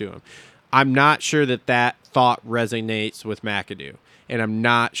happens to him. I'm not sure that thought resonates with McAdoo, and I'm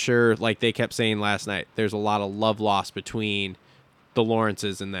not sure, like they kept saying last night, there's a lot of love lost between the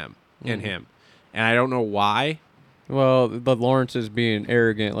Lawrences and them and him. And I don't know why. Well, the Lawrences being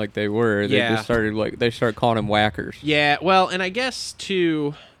arrogant like they were, they Yeah. just started calling him whackers. Yeah, well, and I guess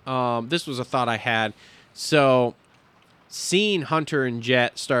too, this was a thought I had. So, seeing Hunter and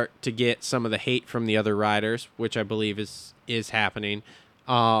Jet start to get some of the hate from the other riders, which I believe is happening,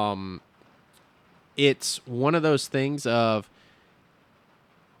 it's one of those things of,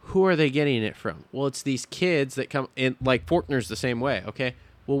 who are they getting it from? Well, it's these kids that come in, like Faulkner's the same way, okay?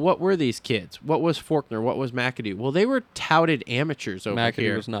 Well, what were these kids? What was Faulkner? What was McAdoo? Well, they were touted amateurs over McAdoo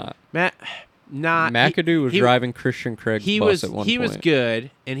here. was not. McAdoo was driving Christian Craig's bus at one point. He was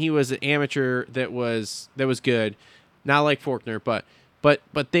good, and he was an amateur that was good, not like Faulkner, but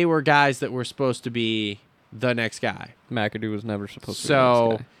they were guys that were supposed to be the next guy. McAdoo was never supposed to be the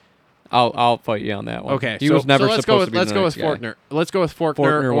next guy. I'll fight you on that one. Okay, he was never let's supposed to be let's the go next with guy. Faulkner. Let's go with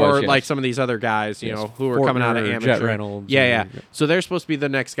Faulkner, Faulkner or was, like yes. some of these other guys, Yes, who were coming out of Faulkner or amateur. Jet Reynolds Yeah. or- So they're supposed to be the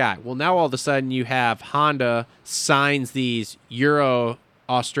next guy. Well, now all of a sudden you have Honda signs these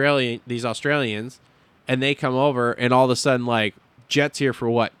Australians, and they come over, and all of a sudden, like, Jet's here for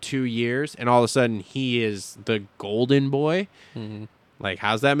what, 2 years, and all of a sudden he is the golden boy. Mm-hmm. Like,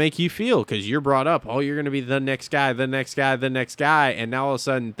 how's that make you feel? Because you're brought up, oh, you're going to be the next guy, the next guy, the next guy. And now all of a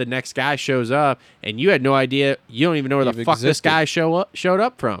sudden the next guy shows up and you had no idea. You don't even know where the You've fuck this existed. guy showed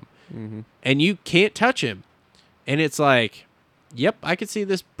up from. Mm-hmm. And you can't touch him. And it's like, Yep, I could see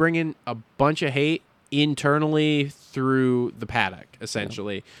this bringing a bunch of hate internally through the paddock,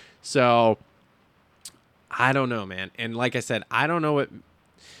 essentially. Yeah. So I don't know, man. And like I said, I don't know what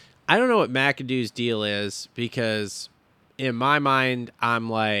McAdoo's deal is, because in my mind, I'm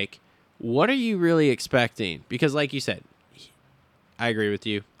like, what are you really expecting? Because like you said, I agree with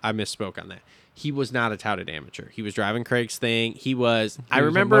you. I misspoke on that. He was not a touted amateur. He was driving Craig's thing. He was a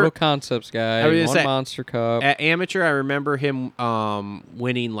Moto Concepts guy. He won Monster Cup. At amateur, I remember him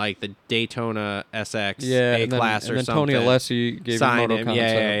winning like the Daytona SX A-Class or something. And then Tony Alessi gave him Moto Concepts.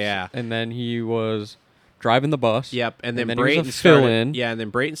 Yeah. And then he was driving the bus. Yep. And then Brayton started. Yeah, and then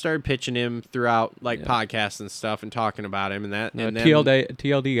Brayton started pitching him throughout podcasts and stuff and talking about him and that. And then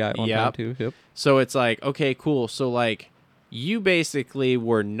TLD guy at one time too. Yep. So it's like, okay, cool. So like, you basically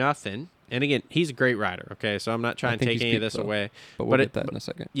were nothing. And again, he's a great rider, okay? So I'm not trying to take any of this away. But we'll get that in a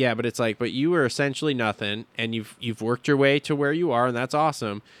second. Yeah, but it's like, but you were essentially nothing, and you've worked your way to where you are, and that's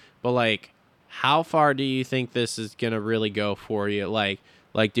awesome. But, like, how far do you think this is going to really go for you? Like,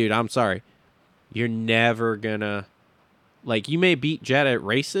 dude, I'm sorry. You're never going to... Like, you may beat Jet at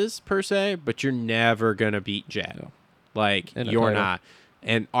races, per se, but you're never going to beat Jet. No. Like, you're not.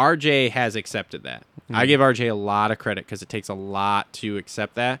 And RJ has accepted that. Mm-hmm. I give RJ a lot of credit because it takes a lot to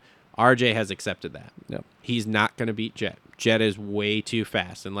accept that. RJ has accepted that. Yep. He's not going to beat Jet. Jet is way too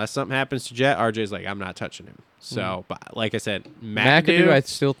fast. Unless something happens to Jet, RJ's like, I'm not touching him. So, but like I said, McAdoo, I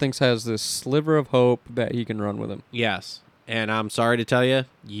still think has this sliver of hope that he can run with him. Yes. And I'm sorry to tell you,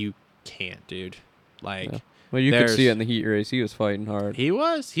 you can't, dude. Like, well, you could see it in the heat race. He was fighting hard. He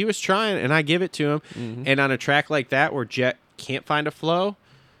was trying, and I give it to him. Mm-hmm. And on a track like that where Jet can't find a flow,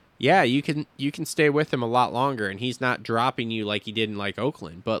 yeah, you can stay with him a lot longer, and he's not dropping you like he did in like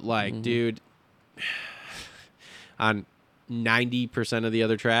Oakland. But like, dude, on 90% of the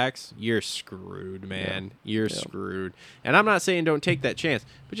other tracks, you're screwed, man. You're screwed. And I'm not saying don't take that chance,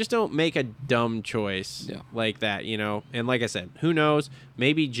 but just don't make a dumb choice like that, you know. And like I said, who knows?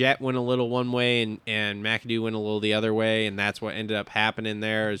 Maybe Jet went a little one way and McAdoo went a little the other way, and that's what ended up happening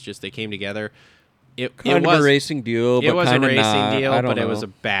there. Is just they came together. It was a racing deal, but it was a racing not. deal, but it was a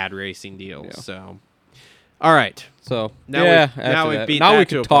bad racing deal. Yeah. So, all right. So now we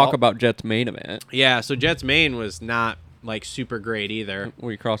can talk about Jet's main event. Yeah. So Jet's main was not like super great either. What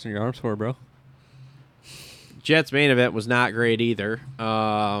are you crossing your arms for, bro? Jet's main event was not great either.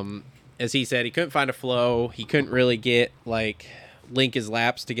 As he said, he couldn't find a flow. He couldn't really get link his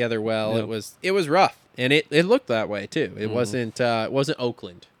laps together well. Yep. It was rough, and it looked that way too. It wasn't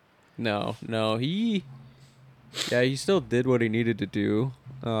Oakland. No, he still did what he needed to do.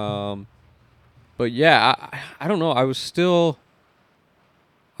 But yeah, I don't know. I was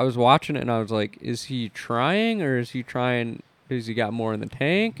watching it and I was like, is he trying or is he trying? Has he got more in the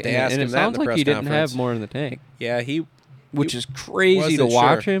tank? They asked him it that sounds in the like press he didn't conference. have more in the tank. Yeah, which is crazy to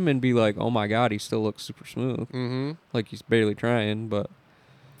watch him and be like, oh my God, he still looks super smooth. Mm-hmm. Like he's barely trying, but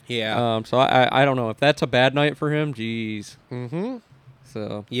yeah. So I don't know if that's a bad night for him. Jeez. Mm-hmm.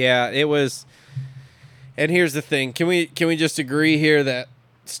 So yeah, it was. And here's the thing: can we just agree here that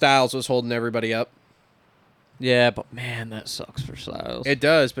Styles was holding everybody up? Yeah, but man, that sucks for Styles. It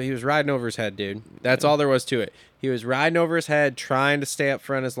does, but he was riding over his head, dude. That's all there was to it. He was riding over his head, trying to stay up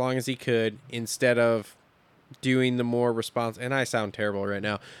front as long as he could, instead of doing the more responsible. And I sound terrible right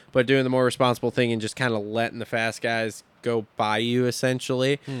now, but doing the more responsible thing and just kind of letting the fast guys go by you,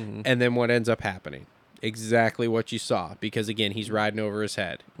 essentially. Mm-hmm. And then what ends up happening? Exactly what you saw, because again, he's riding over his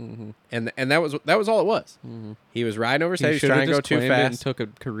head, and that was all it was. Mm-hmm. He was riding over his head. He was trying to go too fast. And took a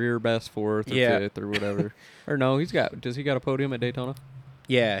career best fourth or fifth or whatever. Or no, does he got a podium at Daytona?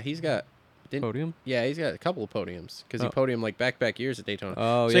 Yeah, he's got podium. Yeah, he's got a couple of podiums because he podiumed like back years at Daytona.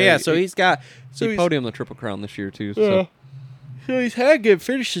 Oh, so yeah. So he's got he podiumed the Triple Crown this year too. So. So he's had good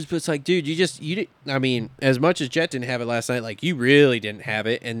finishes, but it's like, dude, you did. I mean, as much as Jet didn't have it last night, like you really didn't have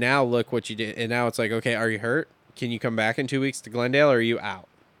it, and now look what you did. And now it's like, okay, are you hurt? Can you come back in 2 weeks to Glendale, or are you out?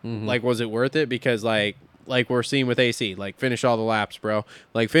 Mm-hmm. Like, was it worth it? Because like we're seeing with AC, like finish all the laps, bro.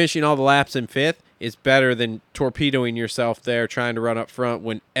 Like finishing all the laps in fifth is better than torpedoing yourself there trying to run up front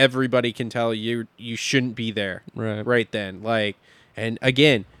when everybody can tell you shouldn't be there. Right then. Like, and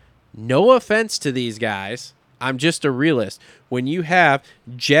again, no offense to these guys. I'm just a realist. When you have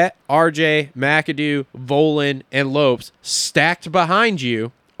Jet, RJ, McAdoo, Volan, and Lopes stacked behind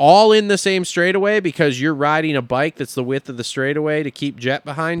you, all in the same straightaway because you're riding a bike that's the width of the straightaway to keep Jet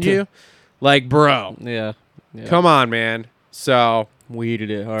behind you, like, bro. Yeah. Come on, man. So weeded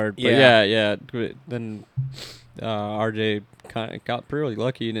it hard. But yeah. Then RJ kind of got pretty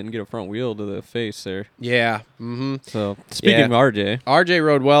lucky. He didn't get a front wheel to the face there. Yeah. Mm-hmm. So speaking of RJ, RJ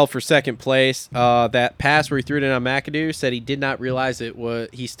rode well for second place. That pass where he threw it in on McAdoo said he did not realize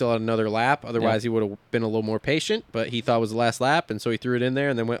he still had another lap. Otherwise, he would have been a little more patient. But he thought it was the last lap, and so he threw it in there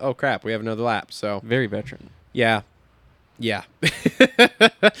and then went, "Oh crap, we have another lap." So very veteran. yeah.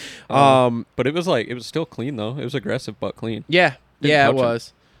 But it was still clean though. It was aggressive but clean. Yeah, Didn't it touch him.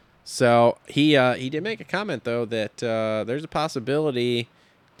 was. So he did make a comment though that there's a possibility,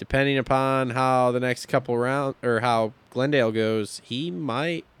 depending upon how the next couple rounds or how Glendale goes, he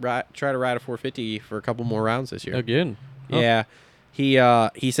might try to ride a 450 for a couple more rounds this year. Again. Huh. Yeah,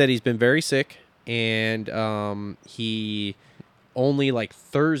 he said he's been very sick and he only like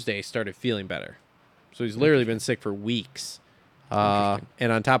Thursday started feeling better. So he's literally been sick for weeks. And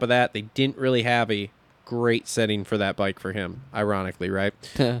on top of that, they didn't really have a great setting for that bike for him, ironically, right?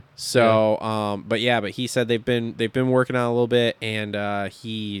 So, but he said they've been working on it a little bit, and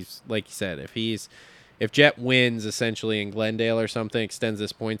he's like you said, if Jet wins essentially in Glendale or something, extends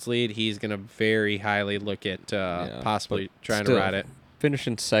this points lead, he's gonna very highly look at possibly trying to ride it.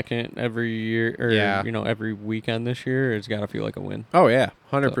 Finishing second every year, or every weekend this year, it's got to feel like a win. Oh yeah,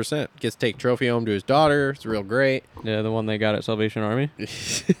 100%. Gets to take trophy home to his daughter. It's real great. Yeah, the one they got at Salvation Army.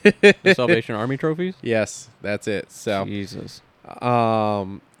 The Salvation Army trophies. Yes, that's it. So Jesus.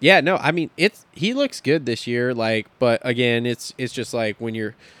 Yeah, no, I mean he looks good this year. Like, but again, it's just like when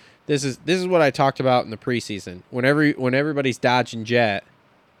you're. This is what I talked about in the preseason. When everybody's dodging Jet,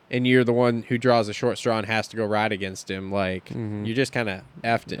 and you're the one who draws a short straw and has to go ride against him, like you just kind of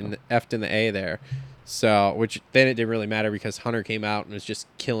effed in the A there. So, which then it didn't really matter because Hunter came out and was just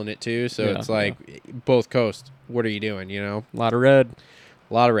killing it too. So it's like both coasts. What are you doing? You know, a lot of red.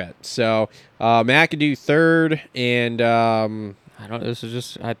 So McAdoo third, and I don't.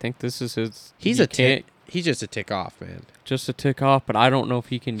 I think this is his. He's just a tick off, man. Just a tick off, but I don't know if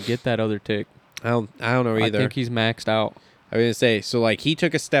he can get that other tick. I don't know either. I think he's maxed out. I was going to say, so like he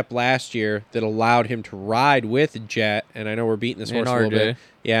took a step last year that allowed him to ride with Jet, and I know we're beating this horse a little bit.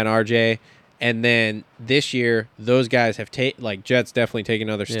 Yeah, and RJ. And then this year, those guys have Jet's definitely taken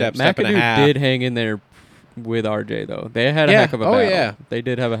another step and a half. McAdoo did hang in there with RJ, though. They had a heck of a battle. Yeah. They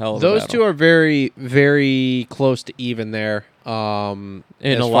did have a hell of a battle. Those two are very, very close to even there. In a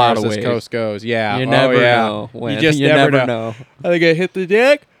as lot far of as ways. this coast goes. Yeah. You never know. You just never know. Are they going to hit the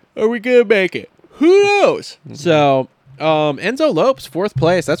deck? Are we going to make it? Who knows? So... Enzo Lopes, fourth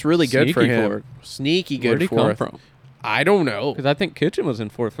place. That's really good for him. Sneaky good. Where'd he fourth. come from? I don't know. Because I think Kitchen was in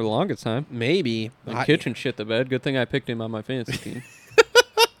fourth for the longest time. Maybe. Kitchen shit the bed. Good thing I picked him on my fantasy team.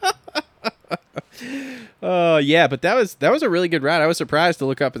 Yeah, but that was a really good ride. I was surprised to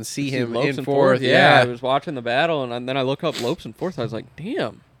look up and see him in fourth. Yeah, I was watching the battle, and then I look up Lopes in fourth. I was like,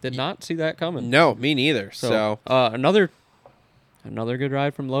 damn, did not see that coming. No, me neither. So Another good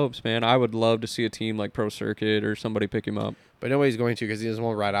ride from Lopes, man. I would love to see a team like Pro Circuit or somebody pick him up. But nobody's going to because he doesn't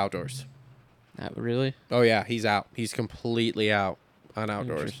want to ride outdoors. Really? Oh, yeah. He's out. He's completely out on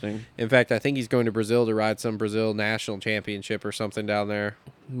outdoors. Interesting. In fact, I think he's going to Brazil to ride some Brazil national championship or something down there.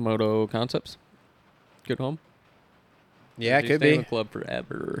 Moto Concepts? Good home? Yeah, it could stay be. In the club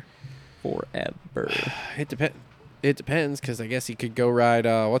forever. It depends because I guess he could go ride,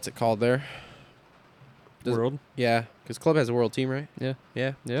 what's it called there? World? Yeah, because Club has a world team, right? Yeah.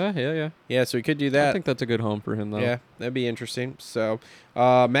 Yeah. Yeah, so he could do that. I think that's a good home for him, though. Yeah, that'd be interesting. So,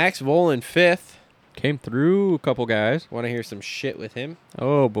 Max Volan fifth. Came through a couple guys. Want to hear some shit with him?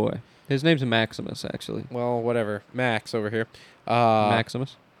 Oh, boy. His name's Maximus, actually. Well, whatever. Max over here.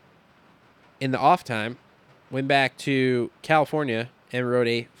 Maximus. In the off time, went back to California and rode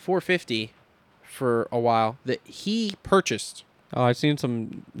a 450 for a while that he purchased. Oh, I've seen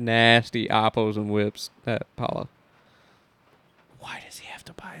some nasty oppos and whips at Paula. Why does he have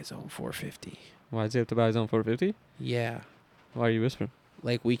to buy his own 450? Why does he have to buy his own 450? Yeah. Why are you whispering?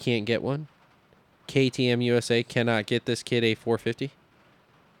 Like we can't get one? KTM USA cannot get this kid a 450?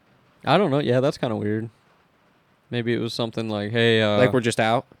 I don't know. Yeah, that's kind of weird. Maybe it was something like, hey... like we're just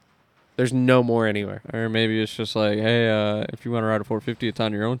out? There's no more anywhere. Or maybe it's just like, hey, if you want to ride a 450, it's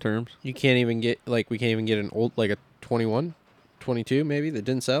on your own terms. You can't even get... Like, we can't even get an old... Like a 21? 22 maybe that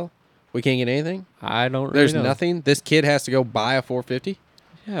didn't sell. We can't get anything. I don't really There's know. nothing. This kid has to go buy a 450.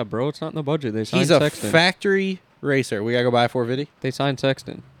 Yeah, bro, it's not in the budget. They signed He's a Sexton. factory racer. We gotta go buy a 450. They signed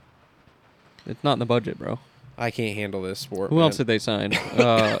Sexton. It's not in the budget, bro. I can't handle this sport. Who man. else did they sign?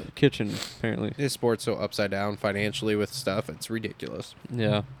 Kitchen, apparently. This sport's so upside down financially with stuff. It's ridiculous.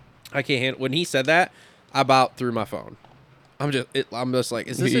 Yeah. I can't handle. When he said that, I about threw my phone. I'm just like,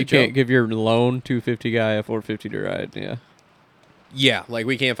 is this You a joke? can't give your lone 250 guy a 450 to ride. Yeah. Yeah, like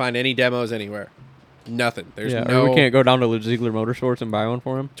we can't find any demos anywhere. Nothing. There's Yeah, no or we can't go down to Ziegler Motorsports and buy one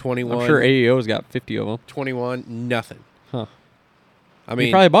for him. 21. I'm sure AEO's got 50 of them. 21. Nothing. Huh. I You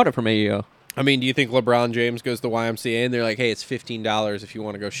mean, probably bought it from AEO. do you think LeBron James goes to YMCA and they're like, "Hey, it's $15 if you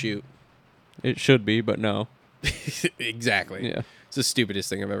want to go shoot"? It should be, but no. Exactly. Yeah. It's the stupidest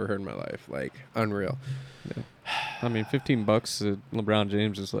thing I've ever heard in my life. Like, unreal. I mean, $15 to LeBron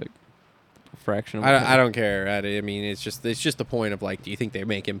James is like a fraction of. I don't care. I mean, it's just the point of like, do you think they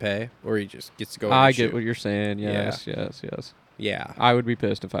make him pay, or he just gets to go? I and get shoot? what you're saying. Yes, Yeah. yes. Yeah. I would be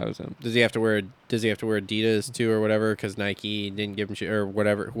pissed if I was him. Does he have to wear Adidas too, or whatever? Because Nike didn't give him or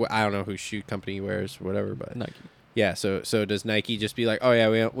whatever. I don't know whose shoe company he wears, or whatever. But Nike. yeah. So does Nike just be like, oh yeah,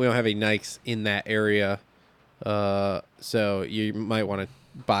 we don't have any Nikes in that area, so you might want to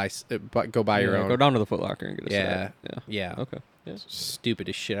go buy your own. Go down to the Foot Locker and get a Yeah. set. Yeah. Okay. Yes.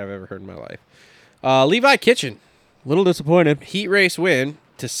 Stupidest shit I've ever heard in my life. Levi Kitchen, Little disappointed. heat race win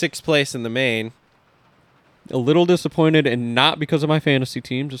to 6th place in the main. A little disappointed, and not because of my fantasy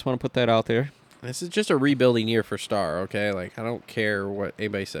team. Just want to put that out there. This is just a rebuilding year for Star, okay? Like, I don't care what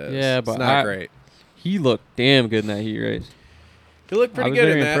anybody says. Yeah, it's but not great. He looked damn good in that heat race. He looked I pretty was good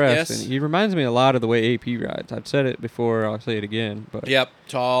very in that, impressed, yes. and he reminds me a lot of the way AP rides. I've said it before. I'll say it again. But Yep,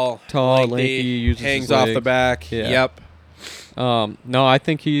 tall, lanky, uses hangs his off the legs. back. Yeah. Yep. No, I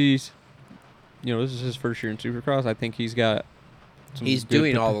think he's. This is his first year in Supercross. I think he's got. He's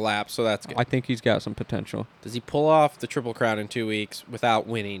doing all the laps, so that's good. I think he's got some potential. Does he pull off the Triple Crown in 2 weeks without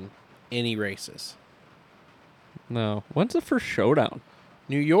winning any races? No. When's the first showdown?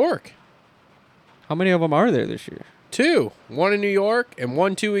 New York. How many of them are there this year? 2. 1 in New York and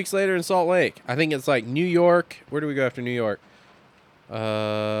 1 2 weeks later in Salt Lake. I think it's like New York. Where do we go after New York?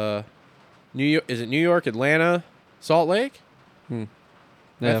 New York. Is it New York, Atlanta, Salt Lake? Yeah,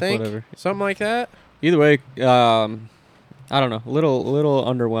 I think whatever. something like that. Either way, I don't know. Little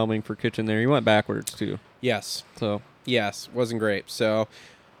underwhelming for Kitchen there. He went backwards too. Yes. So Yes, wasn't great. So,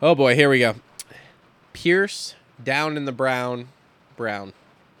 oh boy, here we go. Pierce down in the Brown.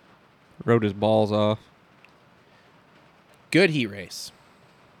 rode his balls off. Good heat race.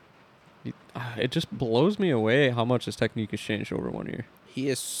 It just blows me away how much his technique has changed over 1 year. He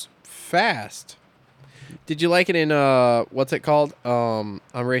is fast. Did you like it in what's it called? On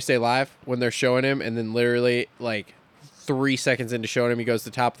Race Day Live when they're showing him and then literally like 3 seconds into showing him he goes to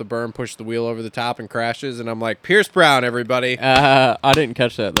the top of the berm, pushes the wheel over the top and crashes, and I'm like, Pierce Brown, everybody. I didn't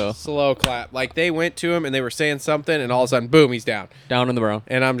catch that though. Slow clap. Like they went to him and they were saying something and all of a sudden boom, he's down. Down in the brown.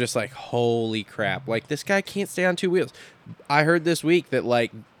 And I'm just like, holy crap. Like this guy can't stay on 2 wheels. I heard this week that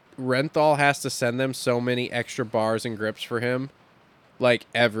like Renthal has to send them so many extra bars and grips for him like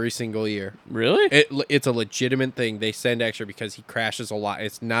every single year. Really? It's a legitimate thing. They send extra because he crashes a lot.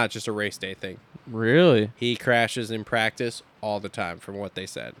 It's not just a race day thing. Really? He crashes in practice all the time from what they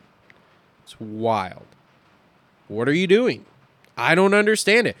said. It's wild. What are you doing? I don't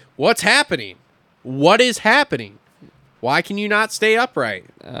understand it. What's happening? What is happening? Why can you not stay upright?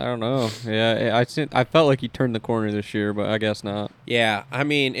 I don't know. Yeah, I felt like he turned the corner this year, but I guess not. Yeah, I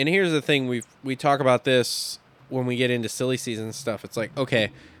mean, and here's the thing. We talk about this when we get into silly season stuff. It's like,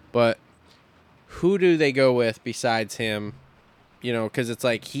 okay, but who do they go with besides him? You know, because it's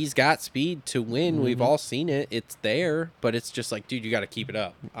like he's got speed to win. Mm-hmm. We've all seen it. It's there, but it's just like, dude, you got to keep it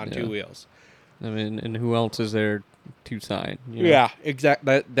up on 2 wheels. I mean, and who else is there to sign? You know? Yeah,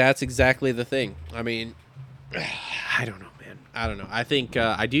 That's exactly the thing. I mean, I don't know, man. I don't know. I think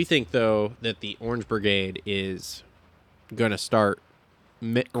I do think though that the Orange Brigade is gonna start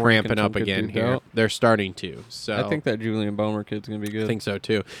ramping up some good again dudes here. out. They're starting to. So I think that Julian Bomer kid's gonna be good. I think so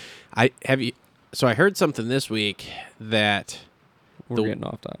too. So I heard something this week that We're getting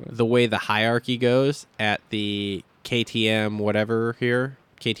off topic. the way the hierarchy goes at the KTM whatever here,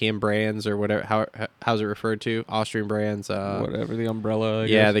 KTM brands or whatever, how's it referred to? Austrian brands. Whatever the umbrella. I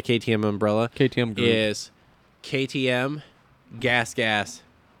Yeah, guess. the KTM umbrella. KTM group. is KTM, Gas,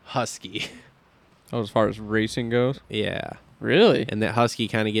 Husky. Oh, as far as racing goes. Yeah. Really? And that Husky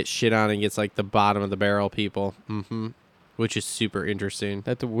kind of gets shit on and gets like the bottom of the barrel people. Mm-hmm. Which is super interesting.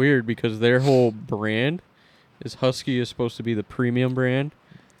 That's weird because their whole brand is Husky is supposed to be the premium brand.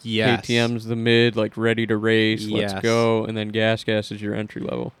 Yes. KTM's the mid, like ready to race, Yes. let's go, and then Gas is your entry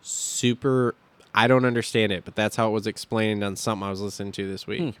level. Super. I don't understand it, but that's how it was explained on something I was listening to this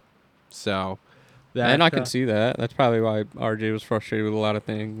week. So. And I can see that. That's probably why RJ was frustrated with a lot of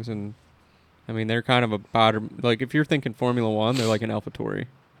things. And I mean, they're kind of a bottom. Like if you're thinking Formula One, they're like an AlphaTauri.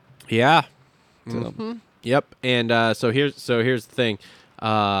 Yeah. So, Mm-hmm. Yep. And so here's the thing.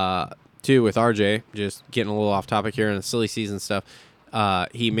 Too with RJ, just getting a little off topic here and the silly season stuff.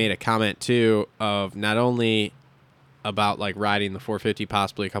 He made a comment too of not only about like riding the 450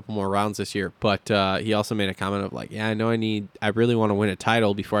 possibly a couple more rounds this year, but he also made a comment of like, yeah, I know I really want to win a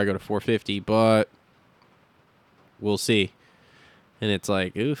title before I go to 450, but we'll see. And it's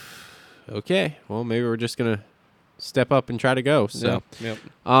like, oof, okay, well, maybe we're just gonna step up and try to go. So Yep.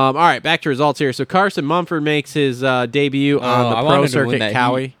 all right, back to results here. So Carson Mumford makes his debut on the I pro wanted to win circuit that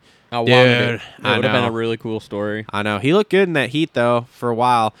Cowie. heat. I Dude, wanted it. I It would have been know. a really cool story. I know. He looked good in that heat, though, for a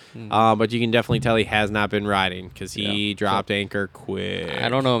while. But you can definitely tell he has not been riding because he dropped anchor quick. I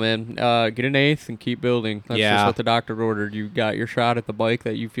don't know, man. Get an 8th and keep building. That's Yeah. just what the doctor ordered. You got your shot at the bike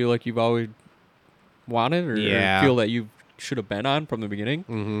that you feel like you've always wanted or feel that you should have been on from the beginning.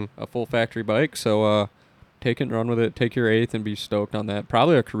 Mm-hmm. A full factory bike. So take it and run with it. Take your 8th and be stoked on that.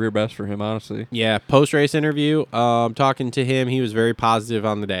 Probably a career best for him, honestly. Yeah, post-race interview, talking to him, he was very positive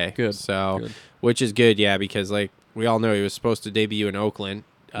on the day. Good. So, Good. which is good, yeah, because, like, we all know he was supposed to debut in Oakland.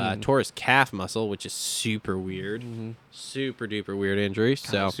 Tore his calf muscle, which is super weird. Super duper weird injury.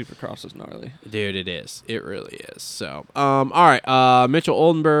 So, Supercross is gnarly. dude, it is. It really is. So, all right. Mitchell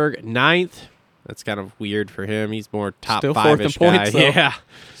Oldenburg, 9th. That's kind of weird for him. He's more top Still fourth in 5-ish guy. points, though. Yeah.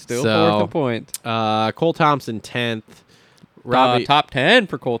 Still So, fourth in points. Cole Thompson, 10th. Robbie, Top 10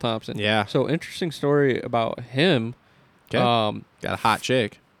 for Cole Thompson. Yeah. So interesting story about him. 'kay. Got a hot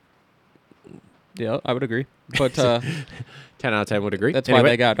chick. Yeah, I would agree. But 10 out of 10 would agree. that's Anyway. why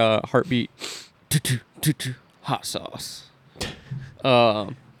they got heartbeat hot sauce.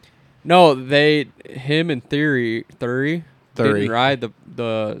 No, him and Thury didn't ride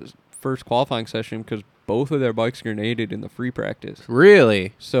the first qualifying session because both of their bikes grenaded in the free practice.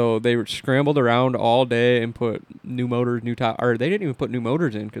 Really? So they were scrambled around all day and put new motors, or they didn't even put new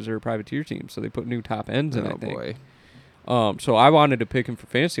motors in because they're a privateer team. So they put new top ends in, I think. Boy. So I wanted to pick him for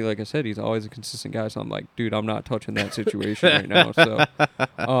fantasy. Like I said, he's always a consistent guy. So I'm like, dude, I'm not touching that situation right now.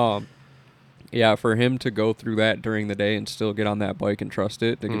 So, yeah, for him to go through that during the day and still get on that bike and trust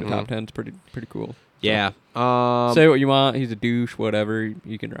it to get a top 10 is pretty cool. Yeah. Say what you want. He's a douche, whatever.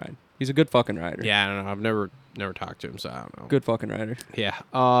 You can ride. He's a good fucking rider. Yeah, I don't know. I've never talked to him, so I don't know. Good fucking rider. Yeah.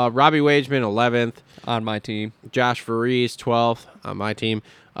 Robbie Wageman, 11th. On my team. Josh Varese, 12th on my team.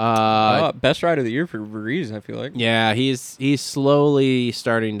 Best rider of the year for Varese, I feel like. Yeah, he's slowly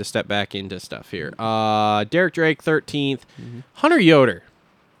starting to step back into stuff here. Derek Drake, 13th. Hunter Yoder.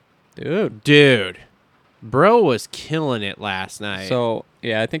 Dude. Bro was killing it last night. So,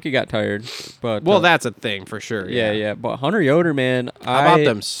 yeah, I think he got tired. But well, that's a thing for sure. Yeah. But Hunter Yoder, man. How about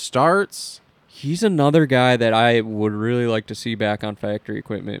them starts? He's another guy that I would really like to see back on factory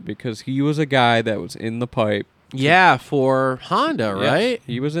equipment because he was a guy that was in the pipe. Yeah, for Honda, right? Yes,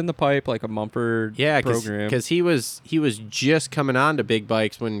 he was in the pipe like a Mumford program. because he was just coming on to big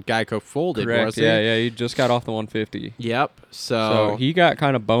bikes when Geico folded, Correct. wasn't Yeah, he just got off the 150. Yep. So he got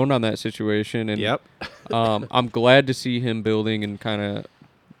kind of boned on that situation, and yep. I'm glad to see him building and kind of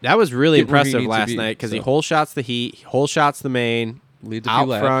that was really get where he impressive needs to last be, night because he so. whole shots the heat, whole shots the main, leads a few out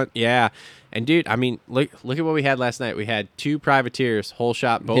laps. front. Yeah. And dude, I mean, look at what we had last night. We had 2 privateers, whole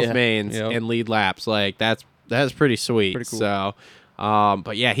shot both mains, and lead laps. Like that's pretty sweet. Pretty cool. So,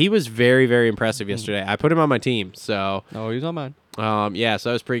 but yeah, he was very, very impressive yesterday. I put him on my team. So, he's on mine. yeah, so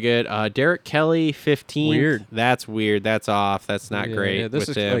that was pretty good. Derek Kelly, 15th. Weird. That's weird. That's off. That's not great. Yeah, this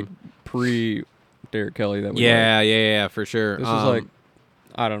with is him. like pre Derek Kelly that we Yeah, for sure. This is like,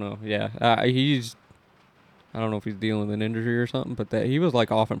 I don't know. Yeah, I don't know if he's dealing with an injury or something, but he was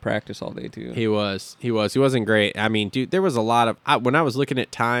like off in practice all day too. He wasn't great. I mean, dude, there was a lot of when I was looking at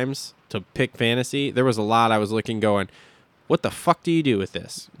times to pick fantasy, there was a lot I was looking going, what the fuck do you do with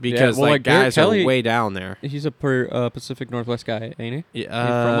this? Because like guys Kelly, are way down there. He's a Pacific Northwest guy, ain't he?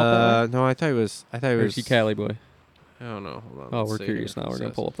 Yeah. No, I thought he was. Or is he Cali boy? I don't know. Hold on. Oh, let's we're see curious here. now. We're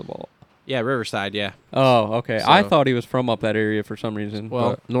gonna pull up the ball. Yeah, Riverside. Yeah. Oh, okay. So- I thought he was from up that area for some reason.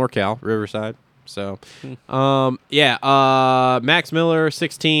 Well, but NorCal, Riverside. So, yeah. Max Miller,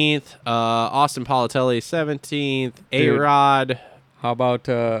 16th. Austin Politelli, 17th. Dude. A-Rod. how about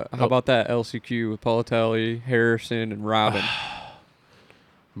that LCQ with Politelli, Harrison, and Robin?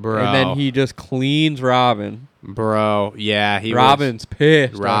 Bro. And then he just cleans Robin. Bro. Yeah, Robin's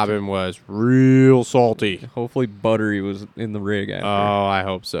pissed. Robin was real salty. Hopefully Buttery was in the rig after. Oh, I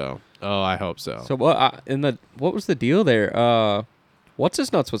hope so. So what was the deal there? What's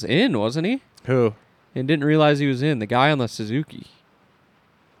his nuts was in, wasn't he? Who? And didn't realize he was in. The guy on the Suzuki.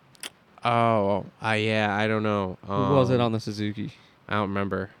 Oh, yeah, I don't know. Who was it on the Suzuki? I don't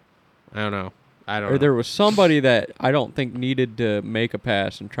remember. I don't know. Or there was somebody that I don't think needed to make a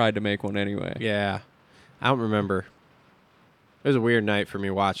pass and tried to make one anyway. Yeah. I don't remember. It was a weird night for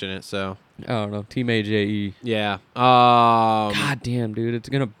me watching it, so. I don't know. Team AJE. Yeah. God damn, dude. It's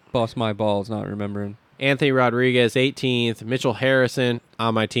going to bust my balls not remembering. Anthony Rodriguez, 18th. Mitchell Harrison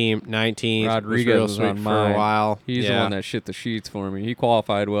on my team, 19th. Rodriguez real was sweet on for mine. a while. He's the Yeah. one that shit the sheets for me. He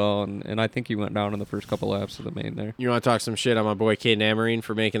qualified well, and I think he went down in the first couple laps of the main there. You want to talk some shit on my boy Caden Amarine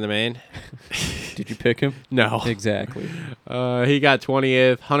for making the main? Did you pick him? No. Exactly. He got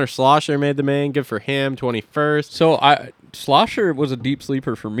 20th. Hunter Schlosser made the main. Good for him. 21st. So Schlosser was a deep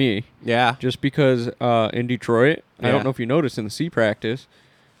sleeper for me, Yeah. just because in Detroit, I Yeah. don't know if you noticed in the C practice,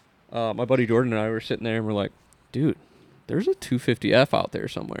 my buddy Jordan and I were sitting there and we're like, dude, there's a 250F out there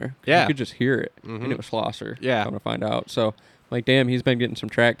somewhere. Yeah. You could just hear it. And it was Schlosser. Yeah. I'm going to find out. So, like, damn, he's been getting some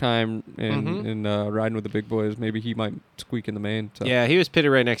track time Mm-hmm. and riding with the big boys. Maybe he might squeak in the main. So. Yeah, he was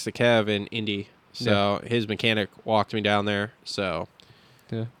pitted right next to Kev in Indy. So his mechanic walked me down there. So,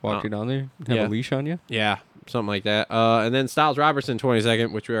 Yeah. Walk you down there. Have yeah. a leash on you. yeah, something like that. And then Styles Robertson,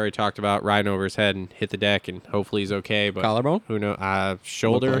 22nd, which we already talked about, riding over his head and hit the deck, and hopefully he's okay. But Collarbone? who knows?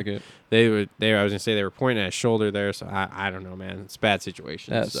 Shoulder. Looked like it. I was gonna say they were pointing at his shoulder there, so I don't know, man. It's a bad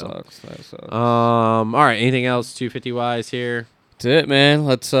situation. That so. sucks. That sucks. All right. Anything else 250 wise here? That's it, man.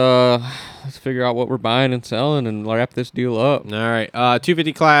 Let's figure out what we're buying and selling and wrap this deal up. All right.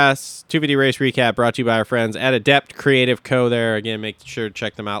 250 class, 250 race recap brought to you by our friends at Adept Creative Co. There. Again, make sure to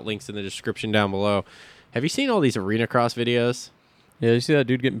check them out. Links in the description down below. Have you seen all these arena cross videos? Yeah, you see that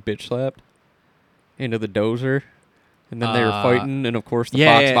dude getting bitch slapped into the dozer, and then they were fighting, and of course the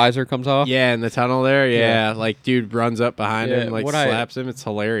Fox visor comes off. Yeah, in the tunnel there. Yeah. Yeah. Like, dude runs up behind Yeah, him, like what slaps him. It's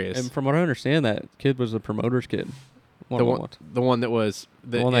hilarious. And from what I understand, that kid was the promoter's kid. the one that was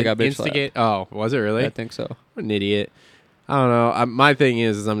The one that got bitch instigate. Oh, was it really? I think so. What an idiot. I don't know. My thing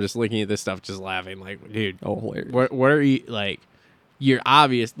is I'm just looking at this stuff, just laughing. Like, dude, Oh, hilarious. what are you like? You're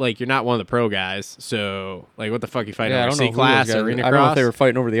obvious, like you're not one of the pro guys. So, like, what the fuck are you fighting Yeah, I over? don't know C who class, those guys arena are. I don't know if cross? they were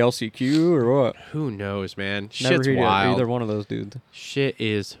fighting over the LCQ or what. Who knows, man? Never Shit's heard of wild. either one of those dudes. Shit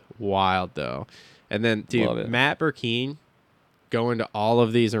is wild though. And then, Love dude, it. Matt Burkeen going to all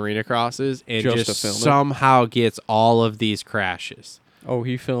of these arena crosses and Just just to film it? somehow gets all of these crashes. Oh,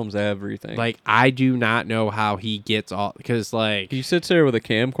 he films everything. Like, I do not know how he gets all, because like he sits there with a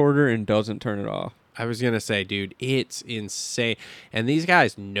camcorder and doesn't turn it off. I was gonna say, dude, it's insane. And these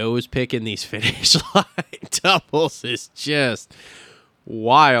guys nose picking these finish line doubles is just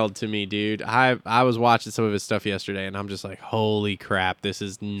wild to me, dude. I was watching some of his stuff yesterday, and I'm just like, holy crap, this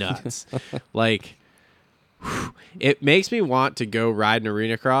is nuts. Like, whew, it makes me want to go ride an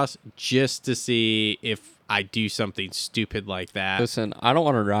arena cross just to see if I do something stupid like that. Listen, I don't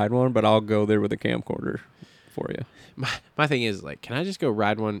want to ride one, but I'll go there with a camcorder for you. My thing is, like, can I just go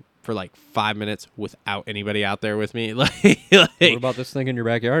ride one for like 5 minutes without anybody out there with me? like What about this thing in your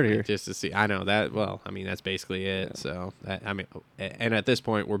backyard here? just to see. I know that. Well, I mean, that's basically it. Yeah. So, I mean, and at this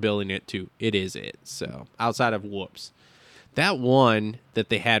point, we're building it to it is it. So, outside of whoops, that one that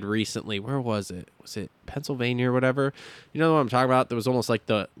they had recently, where was it? Was it Pennsylvania or whatever? You know what I'm talking about? There was almost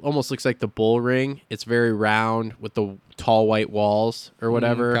looks like the bull ring. It's very round with the tall white walls or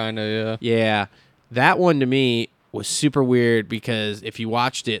whatever. Kind of, yeah. Yeah, that one to me was super weird because if you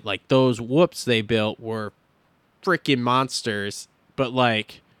watched it, like those whoops they built were freaking monsters, but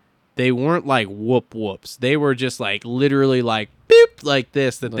like they weren't like whoops. They were just like literally like boop like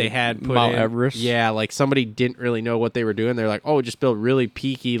this that they Like had put Mount in. Everest? Yeah, like somebody didn't really know what they were doing. They're like, oh, just build really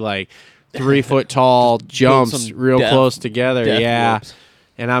peaky like 3 foot tall jumps some real close together. death Yeah. whoops.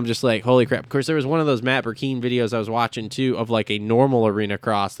 And I'm just like, holy crap. Of course, there was one of those Matt Burkeen videos I was watching, too, of like a normal arena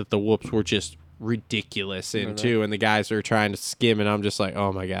cross that the whoops were just ridiculous in, too. And the guys are trying to skim, and I'm just like,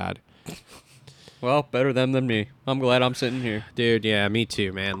 oh, my God. Well, better them than me. I'm glad I'm sitting here. Dude, yeah, me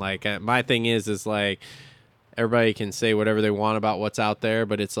too, man. Like, my thing is like, everybody can say whatever they want about what's out there,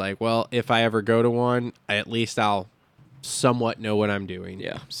 but it's like, well, if I ever go to one, at least I'll somewhat know what I'm doing.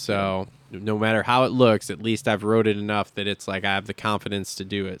 Yeah. So no matter how it looks, at least I've rode it enough that it's like I have the confidence to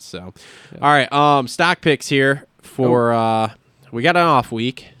do it. So, all right, stock picks here for we got an off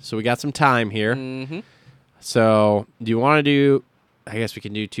week, so we got some time here. Mm-hmm. So, do you want to do? I guess we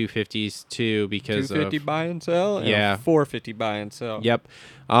can do 250s too because 250 of, buy and sell, and Yeah. 450 buy and sell. Yep.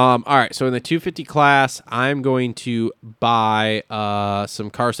 All right. So in the 250 class, I'm going to buy some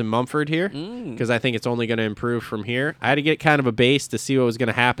Carson Mumford here because I think it's only going to improve from here. I had to get kind of a base to see what was going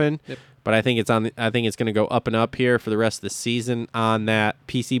to happen, but I think it's going to go up and up here for the rest of the season on that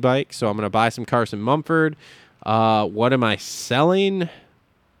PC bike. So I'm going to buy some Carson Mumford. What am I selling?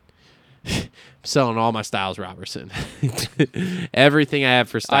 I'm selling all my Styles Robertson. Everything I have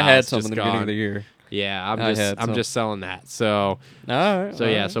for Styles. I had some just in the gone. beginning of the year. Yeah, I had I'm some. just selling that. So All right. so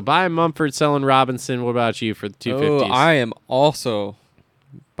yeah, so buying Mumford, selling Robinson. What about you for the 250s? Oh, I am also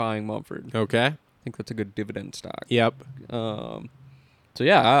buying Mumford. Okay. I think that's a good dividend stock. Yep. So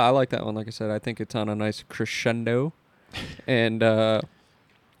yeah, I like that one. Like I said, I think it's on a nice crescendo, and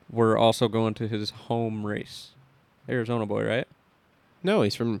we're also going to his home race, Arizona boy, right? No,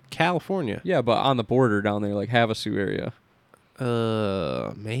 he's from California. Yeah, but on the border down there, like Havasu area.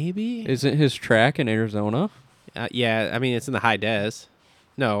 Maybe. Isn't his track in Arizona? Yeah, I mean it's in the high des.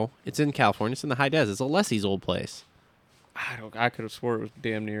 No, it's in California. It's in the high des. It's Alessi's old place. I could have swore it was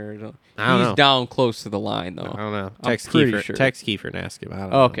damn near Arizona. I don't He's know. down close to the line though. I don't know. I'm Text pretty Kiefer. sure. Text Kiefer and ask him. I don't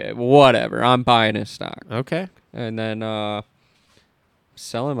know. Okay, whatever. I'm buying his stock. Okay. And then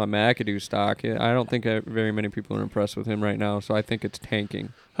selling my McAdoo stock. I don't think very many people are impressed with him right now, so I think it's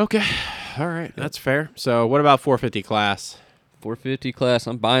tanking. Okay. All right. That's fair. So what about 450 class? 450 class,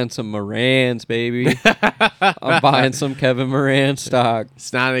 I'm buying some Moranz, baby. I'm buying some Kevin Moranz stock.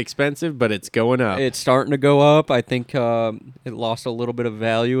 It's not expensive, but it's going up. It's starting to go up. I think it lost a little bit of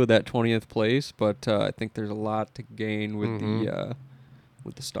value with that 20th place, but I think there's a lot to gain with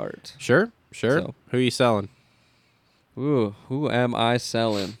the starts. Sure. So- Who are you selling? Ooh, who am I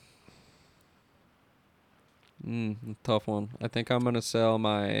selling? Tough one. I think I'm gonna sell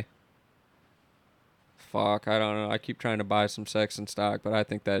my. Fuck, I don't know. I keep trying to buy some Sexton stock, but I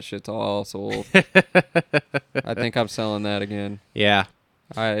think that shit's all sold. I think I'm selling that again. Yeah.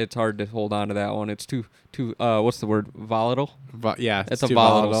 It's hard to hold on to that one. It's too what's the word? Volatile? Yeah. It's a too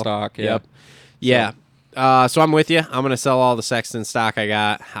volatile stock. Yeah. Yep. Yeah. So I'm with you. I'm gonna sell all the Sexton stock I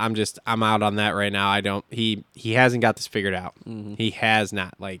got. I'm out on that right now. He hasn't got this figured out. Mm-hmm. He has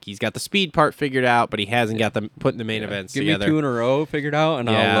not. Like he's got the speed part figured out, but he hasn't got them putting the main events Give together. me 2 in a row figured out, and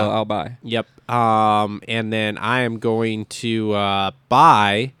Yeah. I'll buy. Yep. And then I am going to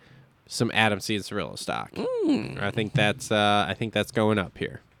buy some Adam C and Cirillo stock. I think that's going up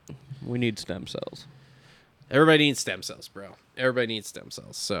here. We need stem cells. Everybody needs stem cells, bro. Everybody needs stem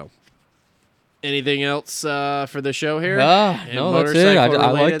cells. So, anything else for the show here? And No, that's it. I motorcycle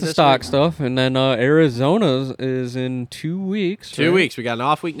like related the this stock week? stuff, and then Arizona's is in 2 weeks. 2 right? weeks. We got an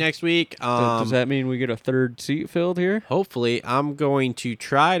off week next week. Does that mean we get a third seat filled here? Hopefully, I'm going to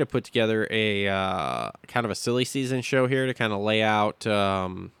try to put together a kind of a silly season show here to kind of lay out.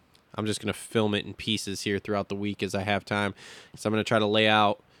 I'm just going to film it in pieces here throughout the week as I have time. So I'm going to try to lay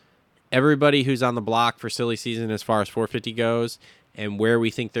out everybody who's on the block for silly season as far as 450 goes, and where we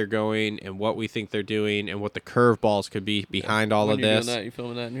think they're going, and what we think they're doing, and what the curveballs could be behind all When of you this. doing that? You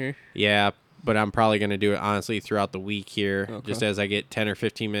filming that in here? Yeah, but I'm probably going to do it honestly throughout the week here, Okay. just as I get 10 or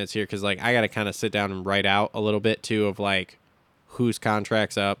 15 minutes here, because like I got to kind of sit down and write out a little bit too of like whose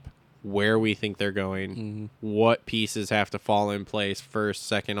contract's up, where we think they're going, what pieces have to fall in place first,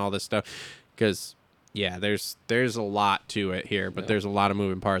 second, all this stuff, because yeah, there's a lot to it here, but there's a lot of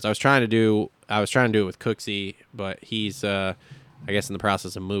moving parts. I was trying to do it with Cooksey, but he's I guess in the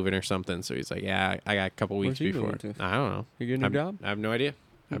process of moving or something. So he's like, yeah, I got a couple weeks Where's he before. moving to? I don't know. You get a new job? I have no idea.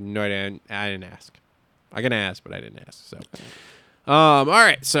 I have no idea. I didn't ask. I can ask, but I didn't ask. So, all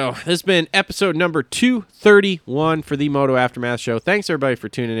right. So this has been episode number 231 for the Moto Aftermath Show. Thanks everybody for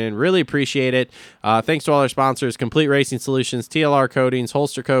tuning in. Really appreciate it. Thanks to all our sponsors: Complete Racing Solutions, TLR Coatings,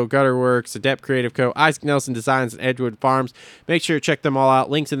 Holster Co, Gutter Works, Adept Creative Co, Isaac Nelson Designs, and Edgewood Farms. Make sure to check them all out.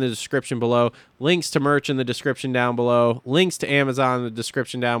 Links in the description below. Links to merch in the description down below. Links to Amazon in the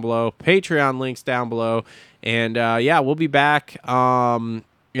description down below. Patreon links down below. And yeah, we'll be back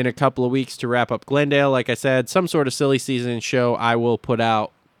in a couple of weeks to wrap up Glendale. Like I said, some sort of silly season show I will put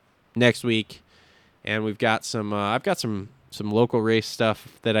out next week. And we've got some I've got some local race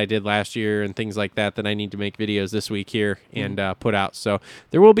stuff that I did last year and things like that I need to make videos this week here and put out. So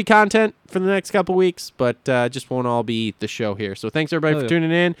there will be content for the next couple weeks, but just won't all be the show here. So thanks everybody for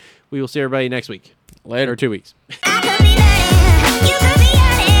tuning in. We will see everybody next week. Later. Or 2 weeks. I